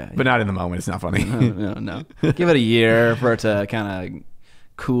funny. Yeah, but not in the moment. It's not funny. No. Give it a year for it to kind of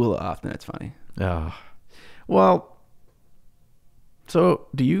cool off, then it's funny. Oh, well. So,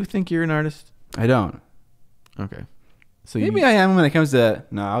 do you think you're an artist? I don't. Okay. So maybe I am when it comes to.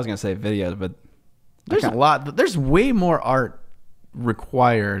 No, I was gonna say videos, but there's a lot. There's way more art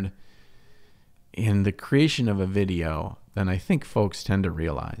required in the creation of a video than I think folks tend to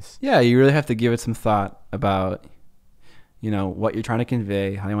realize. Yeah, you really have to give it some thought about, what you're trying to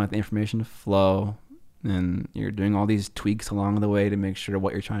convey, how you want the information to flow, and you're doing all these tweaks along the way to make sure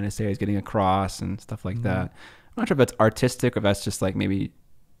what you're trying to say is getting across and stuff like that. I'm not sure if that's artistic or if that's just like maybe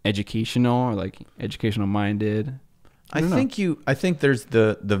educational or like educational minded. I think there's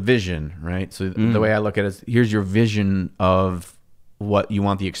the vision, right? So the way I look at it is here's your vision of what you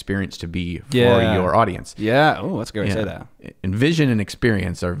want the experience to be for your audience. Yeah. Oh, that's a good way to say that. And vision and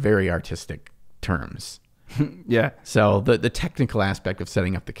experience are very artistic terms. Yeah. So the technical aspect of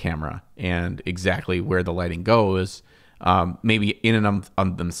setting up the camera and exactly where the lighting goes, maybe in and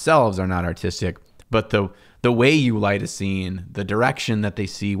of themselves are not artistic, but the way you light a scene, the direction that they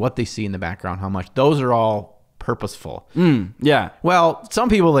see, what they see in the background, how much, those are all purposeful. Yeah. Well, some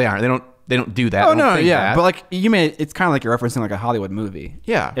people they aren't. They don't do that. Oh no, yeah. But like it's kind of like you're referencing like a Hollywood movie.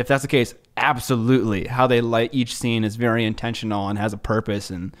 Yeah. If that's the case, absolutely. How they light each scene is very intentional and has a purpose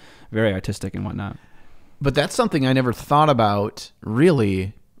and very artistic and whatnot. But that's something I never thought about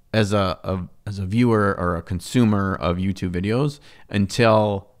really as a viewer or a consumer of YouTube videos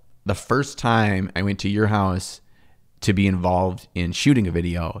until the first time I went to your house to be involved in shooting a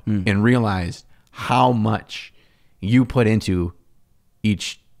video and realized how much you put into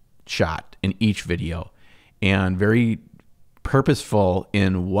each shot in each video, and very purposeful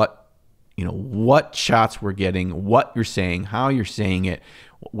in what shots we're getting, what you're saying, how you're saying it,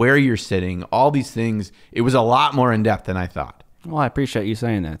 where you're sitting, all these things. It was a lot more in depth than I thought. Well, I appreciate you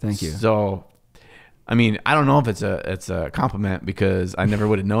saying that. Thank you. So, I mean, I don't know if it's a compliment, because I never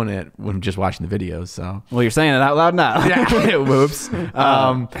would have known it when just watching the videos. So, Well, you're saying it out loud now. yeah, whoops.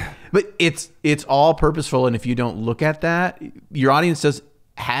 But it's all purposeful, and if you don't look at that, your audience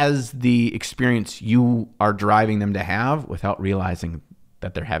has the experience you are driving them to have without realizing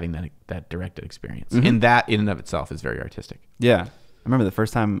that they're having that directed experience. And that in and of itself is very artistic. Yeah. I remember the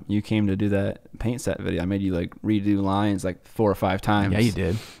first time you came to do that paint set video, I made you like redo lines like 4 or 5 times. Yeah, you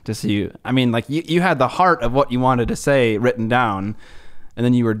did. Just so you had the heart of what you wanted to say written down, and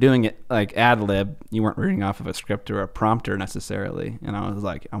then you were doing it like ad lib. You weren't reading off of a script or a prompter necessarily. And I was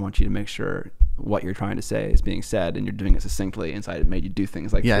like, I want you to make sure what you're trying to say is being said, and you're doing it succinctly. And so I made you do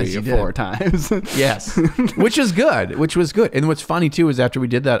things like 3 or 4 times. Yes, which was good. And what's funny too is after we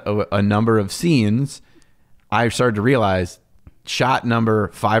did that a number of scenes, I started to realize shot number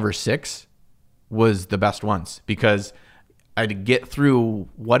 5 or 6 was the best ones, because I had to get through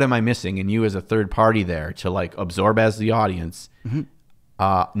what am I missing, and you as a third party there to like absorb as the audience,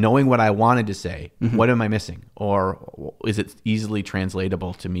 knowing what I wanted to say. What am I missing, or is it easily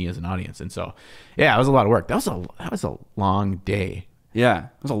translatable to me as an audience? And so, yeah, it was a lot of work. That was a long day. Yeah,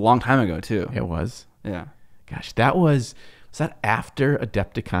 it was a long time ago too. It was. Yeah. Gosh, was that after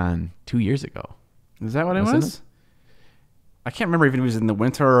Adepticon 2 years ago? Is that what it Wasn't was? it? I can't remember if it was in the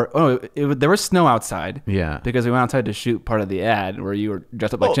winter or there was snow outside. Yeah. Because we went outside to shoot part of the ad where you were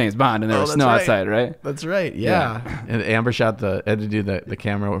dressed up like James Bond, and there was that's snow right. outside, right? That's right. Yeah. And Amber had to do the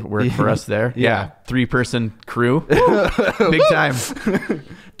camera work for us there. Yeah. 3-person crew. Big time.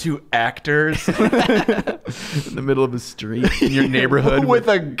 2 actors In the middle of a street in your neighborhood with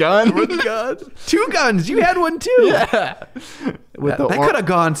a gun. with guns. 2 guns. You had one too. Yeah. With That could have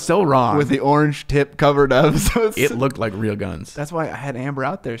gone so wrong. with the orange tip covered up. So It looked like real guns. that's why I had Amber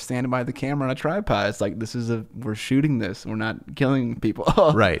out there standing by the camera on a tripod. It's like, we're shooting this. We're not killing people.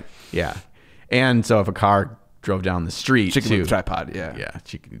 Right. Yeah. And so if a car drove down the street Chicken too. with a tripod. Yeah. Yeah.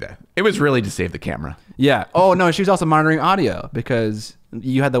 She could do that. It was really to save the camera. Yeah. Oh no, she was also monitoring audio because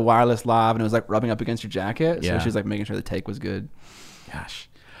you had the wireless lav and it was like rubbing up against your jacket. So Yeah. she was like making sure the take was good. Gosh.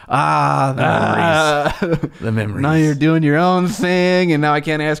 The memories. The memories. Now you're doing your own thing, and now I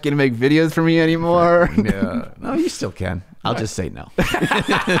can't ask you to make videos for me anymore. Yeah. No, you still can. I'll just say no.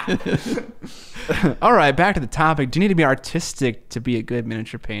 All right, back to the topic. Do you need to be artistic to be a good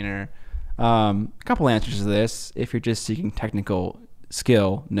miniature painter? A couple answers to this. If you're just seeking technical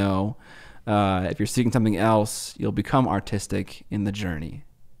skill, no. If you're seeking something else, you'll become artistic in the journey.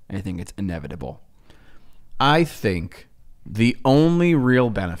 I think it's inevitable. I think the only real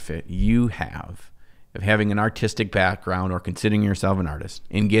benefit you have of having an artistic background or considering yourself an artist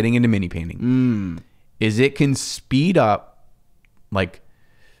and getting into mini painting is it can speed up like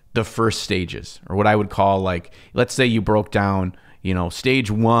the first stages, or what I would call, like, let's say you broke down,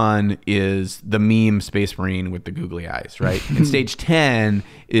 stage 1 is the meme Space Marine with the googly eyes, right? And stage 10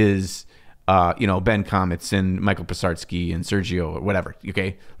 is Ben Comets and Michael Pisarski and Sergio or whatever.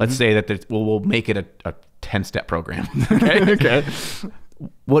 Okay, let's say that we'll make it a 10-step program. Okay. Okay.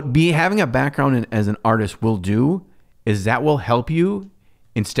 What having a background as an artist will do is that will help you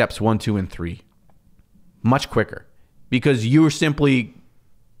in steps 1, 2, and 3 much quicker, because you're simply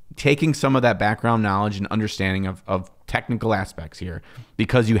taking some of that background knowledge and understanding of technical aspects here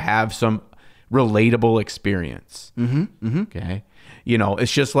because you have some relatable experience. Okay.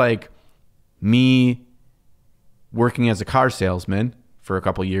 It's just like me working as a car salesman for a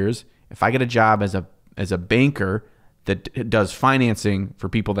couple years. If I get a job as a banker that does financing for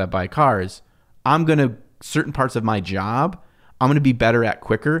people that buy cars, certain parts of my job, I'm going to be better at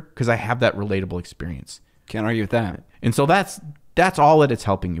quicker because I have that relatable experience. Can't argue with that. And so that's all that it's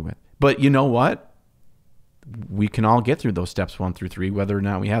helping you with. But you know what? We can all get through those steps 1 through 3, whether or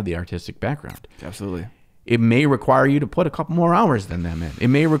not we have the artistic background. Absolutely. It may require you to put a couple more hours than them in. It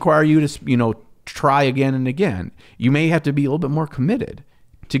may require you to, try again and again. You may have to be a little bit more committed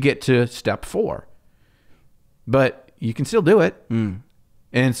to get to step 4. But you can still do it.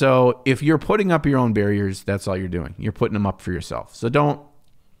 And so if you're putting up your own barriers, that's all you're doing. You're putting them up for yourself. So don't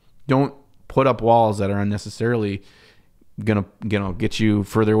put up walls that are unnecessarily gonna get you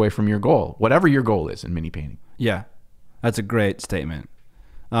further away from your goal, whatever your goal is in mini painting. Yeah, that's a great statement.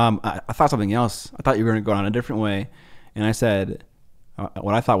 I thought something else. I thought you were going to go on a different way, and I said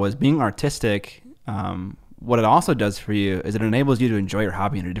what I thought was being artistic what it also does for you is it enables you to enjoy your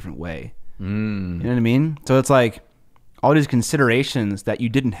hobby in a different way. You know what I mean? So it's like all these considerations that you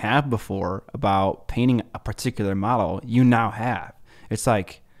didn't have before about painting a particular model, you now have. It's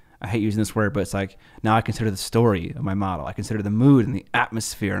like, I hate using this word, but it's like, now I consider the story of my model. I consider the mood and the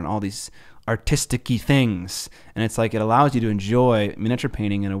atmosphere and all these artistic-y things. And it's like, it allows you to enjoy miniature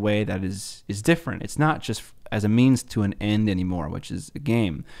painting in a way that is different. It's not just as a means to an end anymore, which is a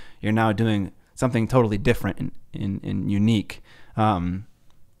game. You're now doing something totally different and unique.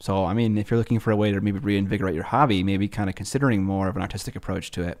 So, I mean, if you're looking for a way to maybe reinvigorate your hobby, maybe kind of considering more of an artistic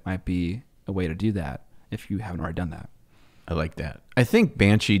approach to it might be a way to do that if you haven't already done that. I like that. I think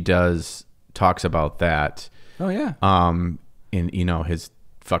Banshee talks about that. Oh, yeah. In, you know, his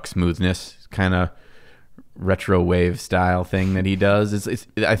fuck smoothness kind of retro wave style thing that he does.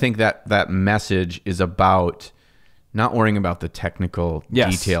 I think that message is about not worrying about the technical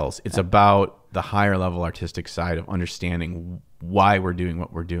details. It's about the higher level artistic side of understanding why we're doing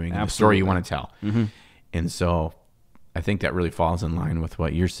what we're doing and the story you want to tell. And so I think that really falls in line with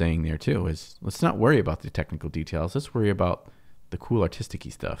what you're saying there too, is let's not worry about the technical details. Let's worry about the cool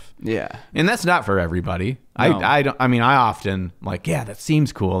artistic-y stuff. Yeah. And that's not for everybody. No. I often like, yeah, that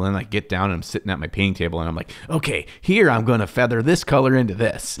seems cool. And like get down and I'm sitting at my painting table and I'm like, okay, here I'm going to feather this color into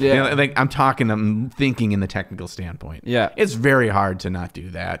this. Yeah. You know, like I'm thinking in the technical standpoint. Yeah. It's very hard to not do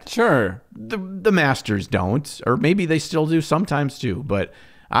that. Sure. The masters don't, or maybe they still do sometimes too, but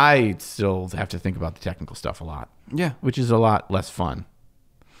I still have to think about the technical stuff a lot. Yeah. Which is a lot less fun.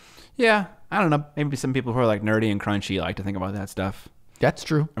 Yeah. I don't know. Maybe some people who are like nerdy and crunchy like to think about that stuff. That's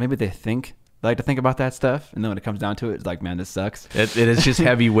true. Or maybe they like to think about that stuff, and then when it comes down to it, it's like, man, this sucks. It is just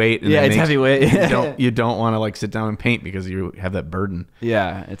heavyweight. And yeah, it's heavyweight. You don't want to like sit down and paint because you have that burden.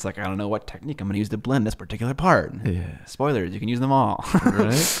 Yeah, it's like, I don't know what technique I'm going to use to blend this particular part. Yeah. Spoilers, you can use them all.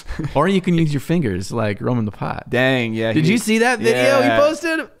 Right? Or you can use your fingers like Roman the Pot. Dang, yeah. Did you see that video he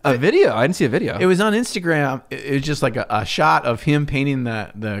posted? A video? I didn't see a video. It was on Instagram. It was just like a shot of him painting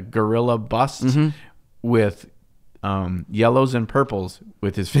the gorilla bust with yellows and purples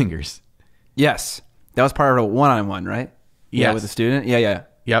with his fingers. Yes. That was part of a one-on-one, right? Yeah, Yes. with the student? Yeah.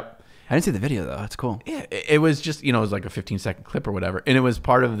 Yep. I didn't see the video, though. That's cool. Yeah, it was just, it was like a 15-second clip or whatever. And it was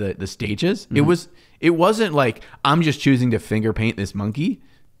part of the stages. It wasn't like, I'm just choosing to finger paint this monkey.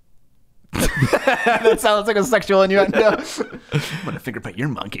 That sounds like a sexual innuendo. I'm going to finger paint your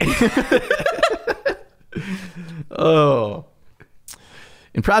monkey. Oh.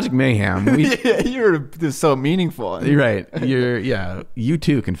 In Project Mayhem, you're so meaningful. You're right. You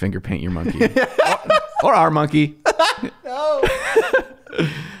too can finger paint your monkey. or our monkey. No.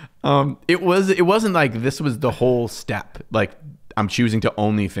 It wasn't like this was the whole step. Like I'm choosing to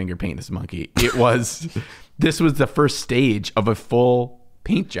only finger paint this monkey. This was the first stage of a full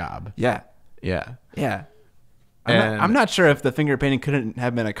paint job. Yeah. Yeah. Yeah. I'm not sure if the finger painting couldn't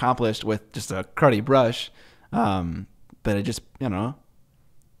have been accomplished with just a cruddy brush. But it just,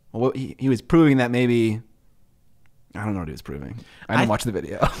 well, he was proving that maybe, I don't know what he was proving. I didn't watch the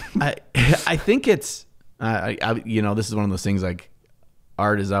video. I think it's, this is one of those things like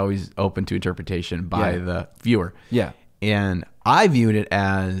art is always open to interpretation by the viewer. Yeah. And I viewed it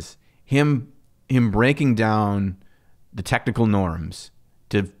as him breaking down the technical norms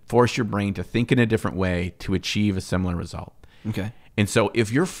to force your brain to think in a different way to achieve a similar result. Okay. And so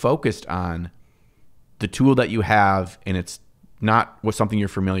if you're focused on the tool that you have and it's not something you're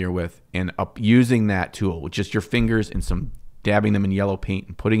familiar with, and using that tool with just your fingers and some dabbing them in yellow paint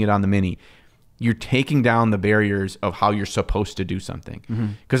and putting it on the mini, you're taking down the barriers of how you're supposed to do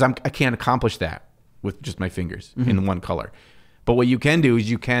something. Because I can't accomplish that with just my fingers in one color. But what you can do is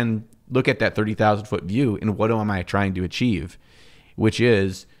you can look at that 30,000 foot view and what am I trying to achieve, which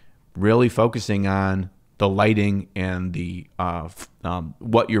is really focusing on the lighting and the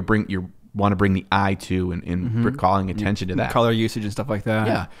what you want to bring the eye to and calling attention to that. Color usage and stuff like that.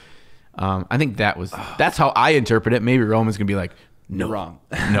 Yeah. I think that's how I interpret it. Maybe Roman's going to be like, no. You're wrong.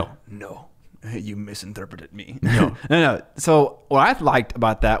 No. You misinterpreted me. No. No. So what I liked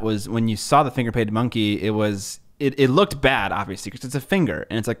about that was when you saw the finger painted monkey, it looked bad, obviously, because it's a finger.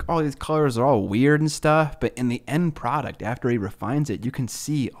 And it's like, oh, these colors are all weird and stuff. But in the end product, after he refines it, you can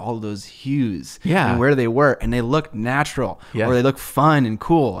see all those hues and where they were. And they look natural or they look fun and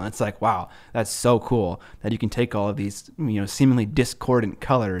cool. And it's like, wow, that's so cool that you can take all of these seemingly discordant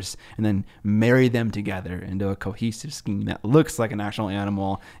colors and then marry them together into a cohesive scheme that looks like an actual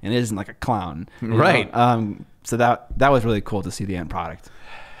animal and isn't like a clown. Right. So that was really cool to see the end product.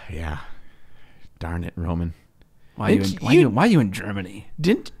 Yeah. Darn it, Roman. Why are you in Germany?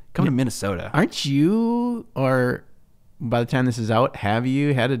 Come to Minnesota. Aren't you or by the time this is out, have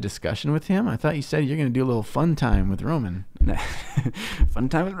you had a discussion with him? I thought you said you're going to do a little fun time with Roman. Fun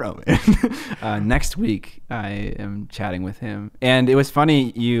time with Roman. Next week, I am chatting with him. And it was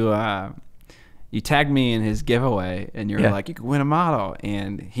funny, you tagged me in his giveaway, and you're like, you could win a model.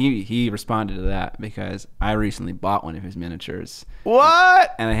 And he responded to that because I recently bought one of his miniatures.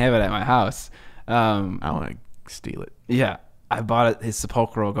 What? And I have it at my house. I want to steal it. Yeah. I bought his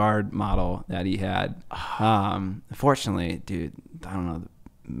Sepulchral Guard model that he had. Unfortunately, dude, I don't know,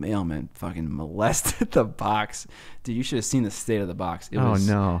 the mailman fucking molested the box. Dude, you should have seen the state of the box. It was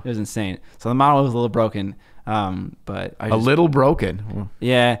insane. So the model was a little broken. But a little broken.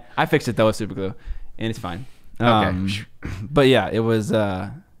 Yeah, I fixed it though with super glue, and it's fine. Okay. But yeah, it was.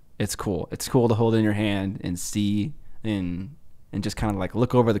 It's cool. It's cool to hold it in your hand and see and just kind of like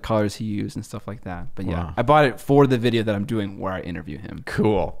look over the colors he used and stuff like that. But yeah, I bought it for the video that I'm doing where I interview him.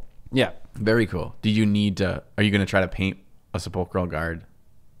 Cool. Yeah. Very cool. Do you need to? Are you going to try to paint a Sepulchral Guard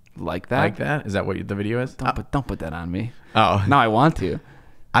like that? Like that? Is that what the video is? Don't put that on me. Oh, no, I want to.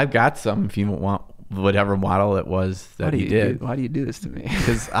 I've got some. If you want whatever model it was that he did. Why do you do this to me?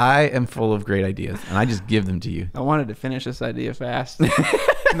 Because I am full of great ideas, and I just give them to you. I wanted to finish this idea fast.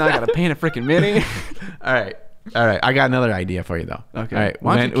 Now I got to paint a freaking mini. All right. I got another idea for you, though. Okay. All right.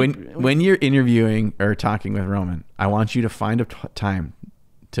 When you're interviewing or talking with Roman, I want you to find a time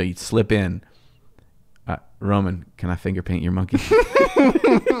to slip in. Roman, can I finger paint your monkey?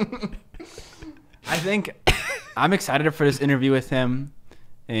 I think I'm excited for this interview with him,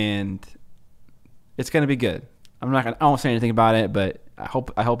 and it's gonna be good. I won't say anything about it, but I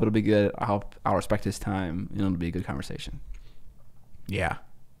hope it'll be good. I hope I'll respect his time, and it'll be a good conversation. Yeah,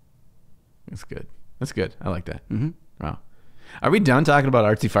 that's good. That's good. I like that. Mm-hmm. Wow. Are we done talking about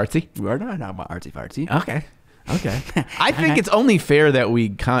artsy fartsy? We're not talking about artsy fartsy. Okay. I think it's only fair that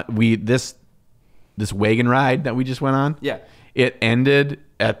this wagon ride that we just went on. Yeah. It ended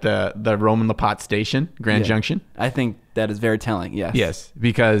at the Roman Lapat station, Grand Junction. I think that is very telling. Yes. Yes,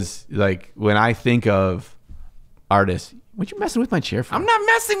 because like when I think of artists, what you messing with my chair for? I'm not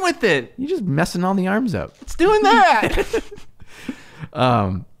messing with it. You're just messing all the arms up. It's doing that.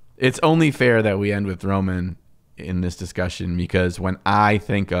 It's only fair that we end with Roman in this discussion because when I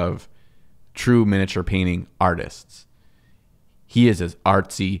think of true miniature painting artists, he is as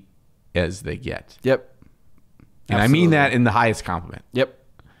artsy as they get. Yep. And absolutely. I mean that in the highest compliment. Yep.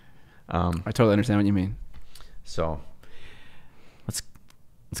 I totally understand what you mean. So let's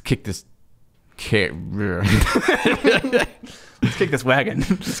kick this Let's kick this wagon.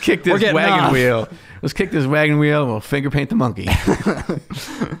 Let's kick this wagon wheel. Let's kick this wagon wheel and we'll finger paint the monkey.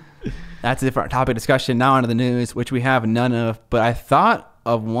 That's it for our topic discussion. Now onto the news, which we have none of, but I thought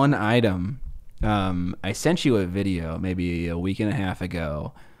of one item. I sent you a video maybe a week and a half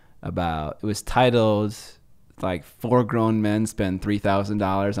ago about, it was titled like 4 grown men spend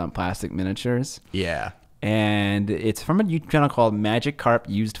 $3,000 on plastic miniatures. Yeah. And it's from a YouTube channel called Magic Carp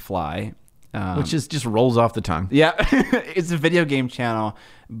Used Fly. Which just rolls off the tongue. Yeah. It's a video game channel,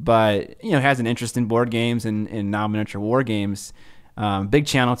 but has an interest in board games and now miniature war games. Big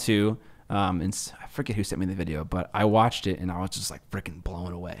channel too. And I forget who sent me the video, but I watched it and I was just like freaking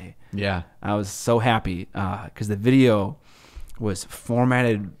blown away. Yeah. I was so happy because the video was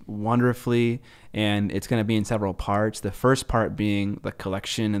formatted wonderfully, and it's going to be in several parts. The first part being the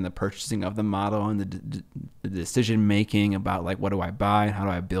collection and the purchasing of the model and the decision making about like, what do I buy? How do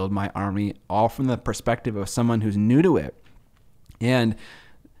I build my army? All from the perspective of someone who's new to it. And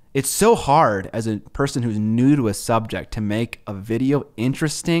it's so hard as a person who's new to a subject to make a video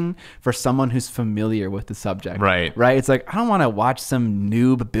interesting for someone who's familiar with the subject. Right. Right. It's like, I don't want to watch some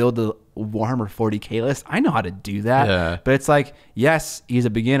noob build a Warhammer 40K list. I know how to do that. Yeah. But it's like, yes, he's a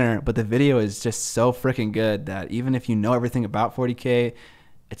beginner, but the video is just so freaking good that even if you know everything about 40K,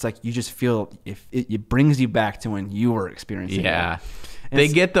 it's like you just feel it brings you back to when you were experiencing it. They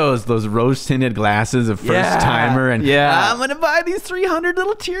get those rose tinted glasses of first timer, and I'm gonna buy these 300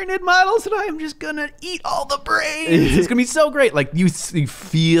 little Tyranid models, and I'm just gonna eat all the brains. It's gonna be so great. Like you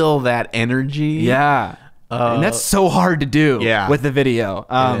feel that energy. Yeah, and that's so hard to do. With the video.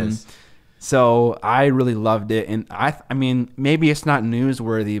 It is. So I really loved it, and I mean, maybe it's not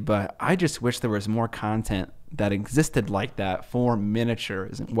newsworthy, but I just wish there was more content that existed like that for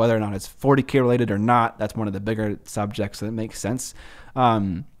miniatures, and whether or not it's 40K related or not, that's one of the bigger subjects, so it makes sense.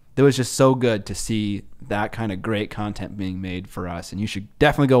 It was just so good to see that kind of great content being made for us, and you should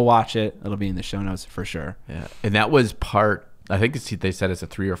definitely go watch it. It'll be in the show notes for sure. Yeah, and that was I think they said it's a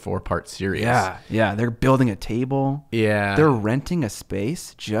 3 or 4 part series. Yeah, they're building a table. Yeah, they're renting a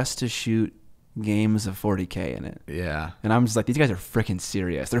space just to shoot games of 40K in it. Yeah. And I'm just like, these guys are freaking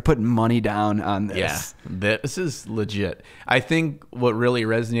serious. They're putting money down on this. Yeah, this is legit. I think what really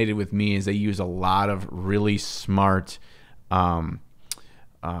resonated with me is they use a lot of really smart, kind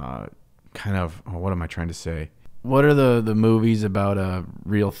of, what am I trying to say? What are the movies about a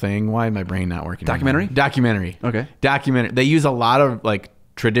real thing? Why is my brain not working? Documentary? Documentary. Okay. Documentary. They use a lot of like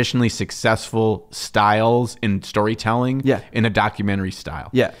traditionally successful styles in storytelling in a documentary style.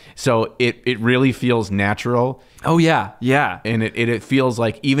 Yeah. So it really feels natural. Oh, yeah. Yeah. And it feels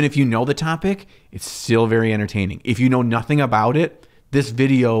like even if you know the topic, it's still very entertaining. If you know nothing about it, this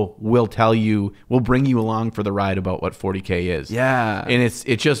video will bring you along for the ride about what 40K is. Yeah. And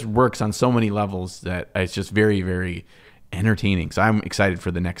it just works on so many levels that it's just very, very entertaining. So I'm excited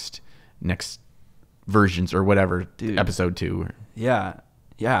for the next versions or whatever, episode 2. Yeah.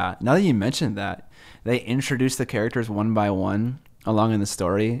 Yeah. Now that you mentioned that, they introduce the characters one by one along in the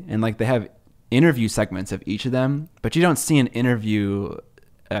story, and like they have interview segments of each of them, but you don't see an interview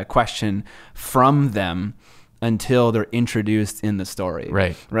question from them until they're introduced in the story.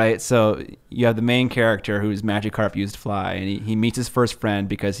 Right. So you have the main character whose Magikarp used fly, and he meets his first friend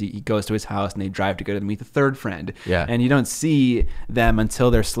because he goes to his house and they drive to go to meet the third friend. Yeah. And you don't see them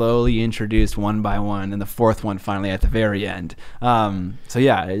until they're slowly introduced one by one, and the fourth one finally at the very end. So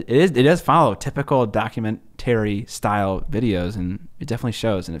yeah, it does follow typical documentary style videos, and it definitely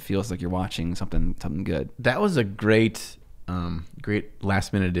shows, and it feels like you're watching something good. That was a great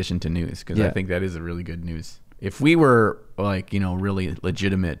last minute addition to news, because I think that is a really good news. If we were like, really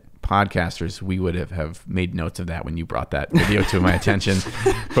legitimate podcasters, we would have made notes of that when you brought that video to my attention.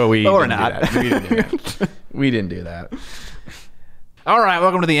 But we didn't do that. We didn't do that. All right,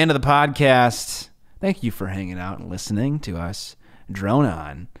 welcome to the end of the podcast. Thank you for hanging out and listening to us drone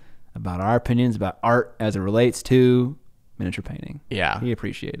on about our opinions about art as it relates to miniature painting. Yeah. We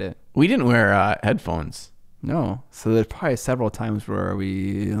appreciate it. We didn't wear headphones. No. So there's probably several times where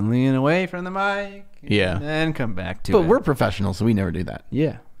we lean away from the mic and then come back to it. But we're professionals, so we never do that.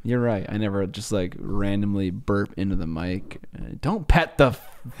 Yeah, you're right. I never just like randomly burp into the mic. Don't pet the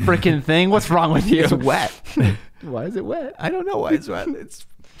freaking thing. What's wrong with you? It's wet. Why is it wet? I don't know why it's wet. It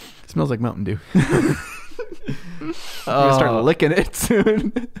smells like Mountain Dew. We're gonna start licking it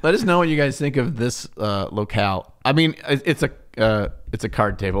soon. Let us know what you guys think of this locale. I mean, it's a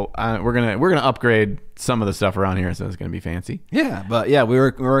card table. We're gonna upgrade some of the stuff around here, so it's gonna be fancy. Yeah, but yeah, we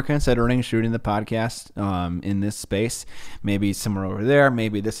were considering shooting the podcast in this space, maybe somewhere over there.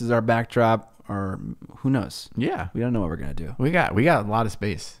 Maybe this is our backdrop, or who knows? Yeah, we don't know what we're gonna do. We got a lot of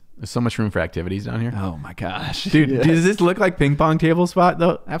space. There's so much room for activities down here. Oh my gosh, dude! Yeah. Does this look like ping pong table spot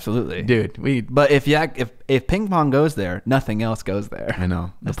though? Absolutely, dude. But if ping pong goes there, nothing else goes there. I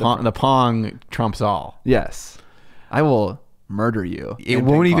know the pong trumps all. Yes, I will murder you. It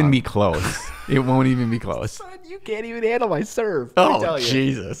won't even be close. It won't even be close. Son, you can't even handle my serve. Oh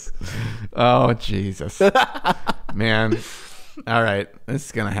Jesus! Oh Jesus! Man. All right, this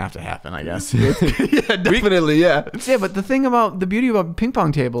is gonna have to happen, I guess. Yeah, definitely. Yeah, but the beauty about ping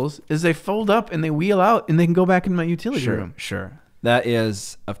pong tables is they fold up and they wheel out, and they can go back in my utility room. Sure. That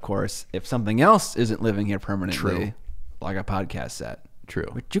is, of course, if something else isn't living here permanently. True. Like a podcast set. True.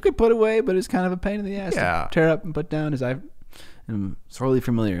 Which you could put away, but it's kind of a pain in the ass to tear up and put down, as I am sorely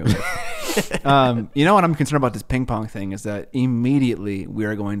familiar with. You know what I'm concerned about this ping pong thing is that immediately we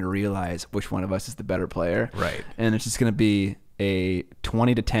are going to realize which one of us is the better player. Right. And it's just going to be a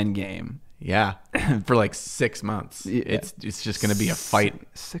 20-10 game. Yeah. For like 6 months. Yeah. It's just going to be a fight.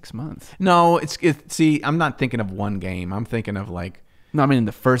 6 months. No, see, I'm not thinking of one game. I'm thinking of like. No, I mean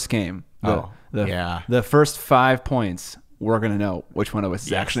the first game. The first 5 points, we're going to know which one of us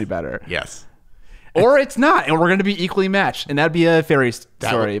is actually better. Yes. Or it's not, and we're going to be equally matched, and that'd be a fairy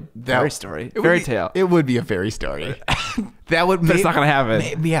story. Fairy tale. It would be a fairy story. That would. But it's not going to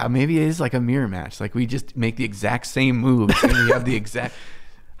happen. Maybe it is like a mirror match. Like we just make the exact same moves, and we have the exact.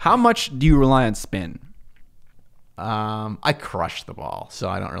 How much do you rely on spin? I crush the ball, so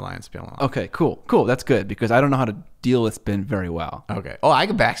I don't rely on spin a lot. Okay, cool. That's good because I don't know how to deal with spin very well. Okay. Oh, I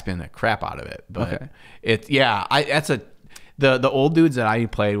can backspin the crap out of it, but The old dudes that I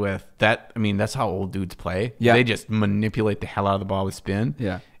played with, that's how old dudes play. Yeah. They just manipulate the hell out of the ball with spin.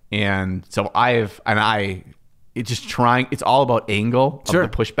 Yeah. And so it's all about angle of the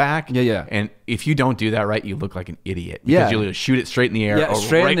pushback. Yeah. And if you don't do that right, you look like an idiot. Because you'll shoot it straight in the air. Yeah,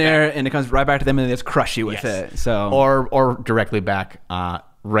 straight in the air, and it comes right back to them, and they just crush you with it. So or directly back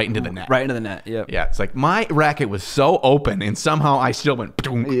right into the net. Right into the net, yep. Yeah, it's like my racket was so open, and somehow I still went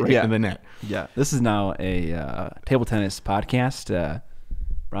right into the net. Yeah, this is now a table tennis podcast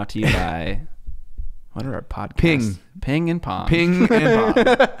brought to you by What are our podcasts? Ping. Ping and Pong. Ping and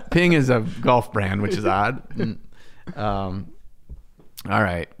Pong. Ping is a golf brand, which is odd. All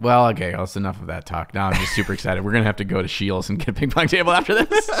right. Well, okay. That's enough of that talk. Now I'm just super excited. We're going to have to go to Shields and get a ping pong table after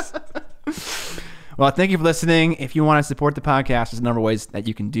this. Well, thank you for listening. If you want to support the podcast, there's a number of ways that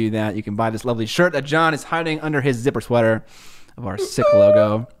you can do that. You can buy this lovely shirt that Jon is hiding under his zipper sweater of our sick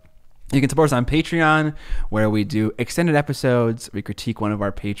logo. You can support us on Patreon, where we do extended episodes. We critique one of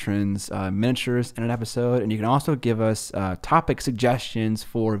our patrons' miniatures in an episode. And you can also give us topic suggestions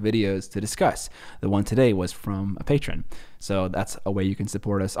for videos to discuss. The one today was from a patron. So that's a way you can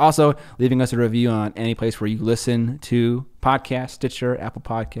support us. Also, leaving us a review on any place where you listen to podcasts, Stitcher, Apple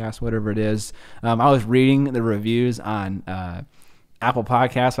Podcasts, whatever it is. I was reading the reviews on Apple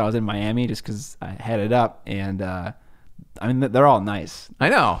Podcasts when I was in Miami just because I had it up. And I mean, they're all nice. I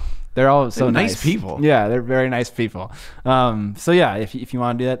know. They're all so nice people. Yeah, they're very nice people. So yeah, if you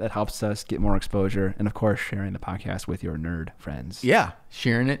want to do that, that helps us get more exposure. And of course, sharing the podcast with your nerd friends. Yeah,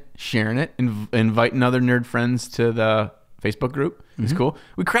 sharing it, inviting other nerd friends to the Facebook group. It's cool.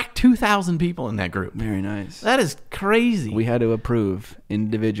 We cracked 2,000 people in that group. Very nice. That is crazy. We had to approve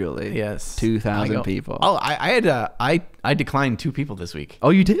individually. Yes, 2,000 people. Oh, I declined 2 people this week. Oh,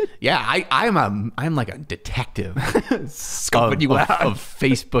 you did? Yeah, I'm like a detective Scoping you out of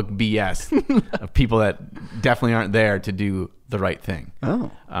Facebook BS of people that definitely aren't there to do the right thing. Oh,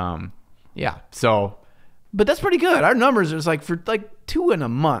 yeah. So, but that's pretty good. Our numbers is like for like 2 in a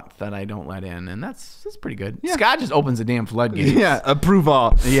month that I don't let in, and that's pretty good. Yeah. Scott just opens the damn floodgates. Yeah, approve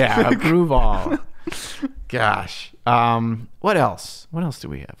all. Yeah, approve all. Gosh. What else? What else do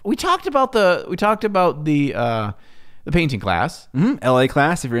we have? We talked about the painting class. LA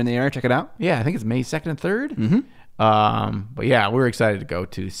class. If you're in the area, check it out. Yeah, I think it's May 2nd and 3rd. Mm-hmm. But yeah, we're excited to go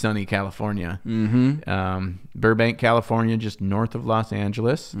to sunny California. Burbank, California, just north of Los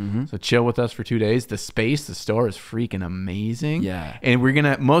Angeles. So chill with us for 2 days. The store is freaking amazing. Yeah. And we're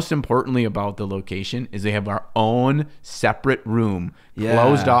gonna, most importantly about the location is they have our own separate room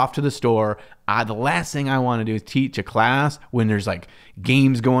closed off to the store. The last thing I want to do is teach a class when there's like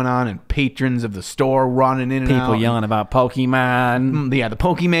games going on and patrons of the store running in and out. People yelling about Pokemon. Yeah, the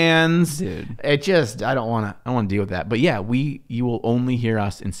Pokemans. Dude. It just, I don't want to deal with that. But yeah, you will only hear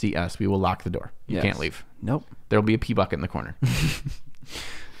us and see us. We will lock the door. You can't leave. Nope. There'll be a pee bucket in the corner.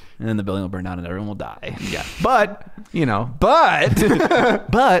 And then the building will burn down and everyone will die. Yeah. But,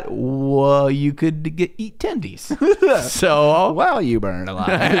 well, you could eat tendies. So, while you burn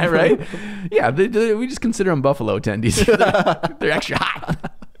alive. Right? Yeah. We just consider them buffalo tendies. They're extra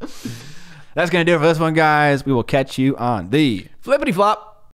hot. That's going to do it for this one, guys. We will catch you on the Flippity flop.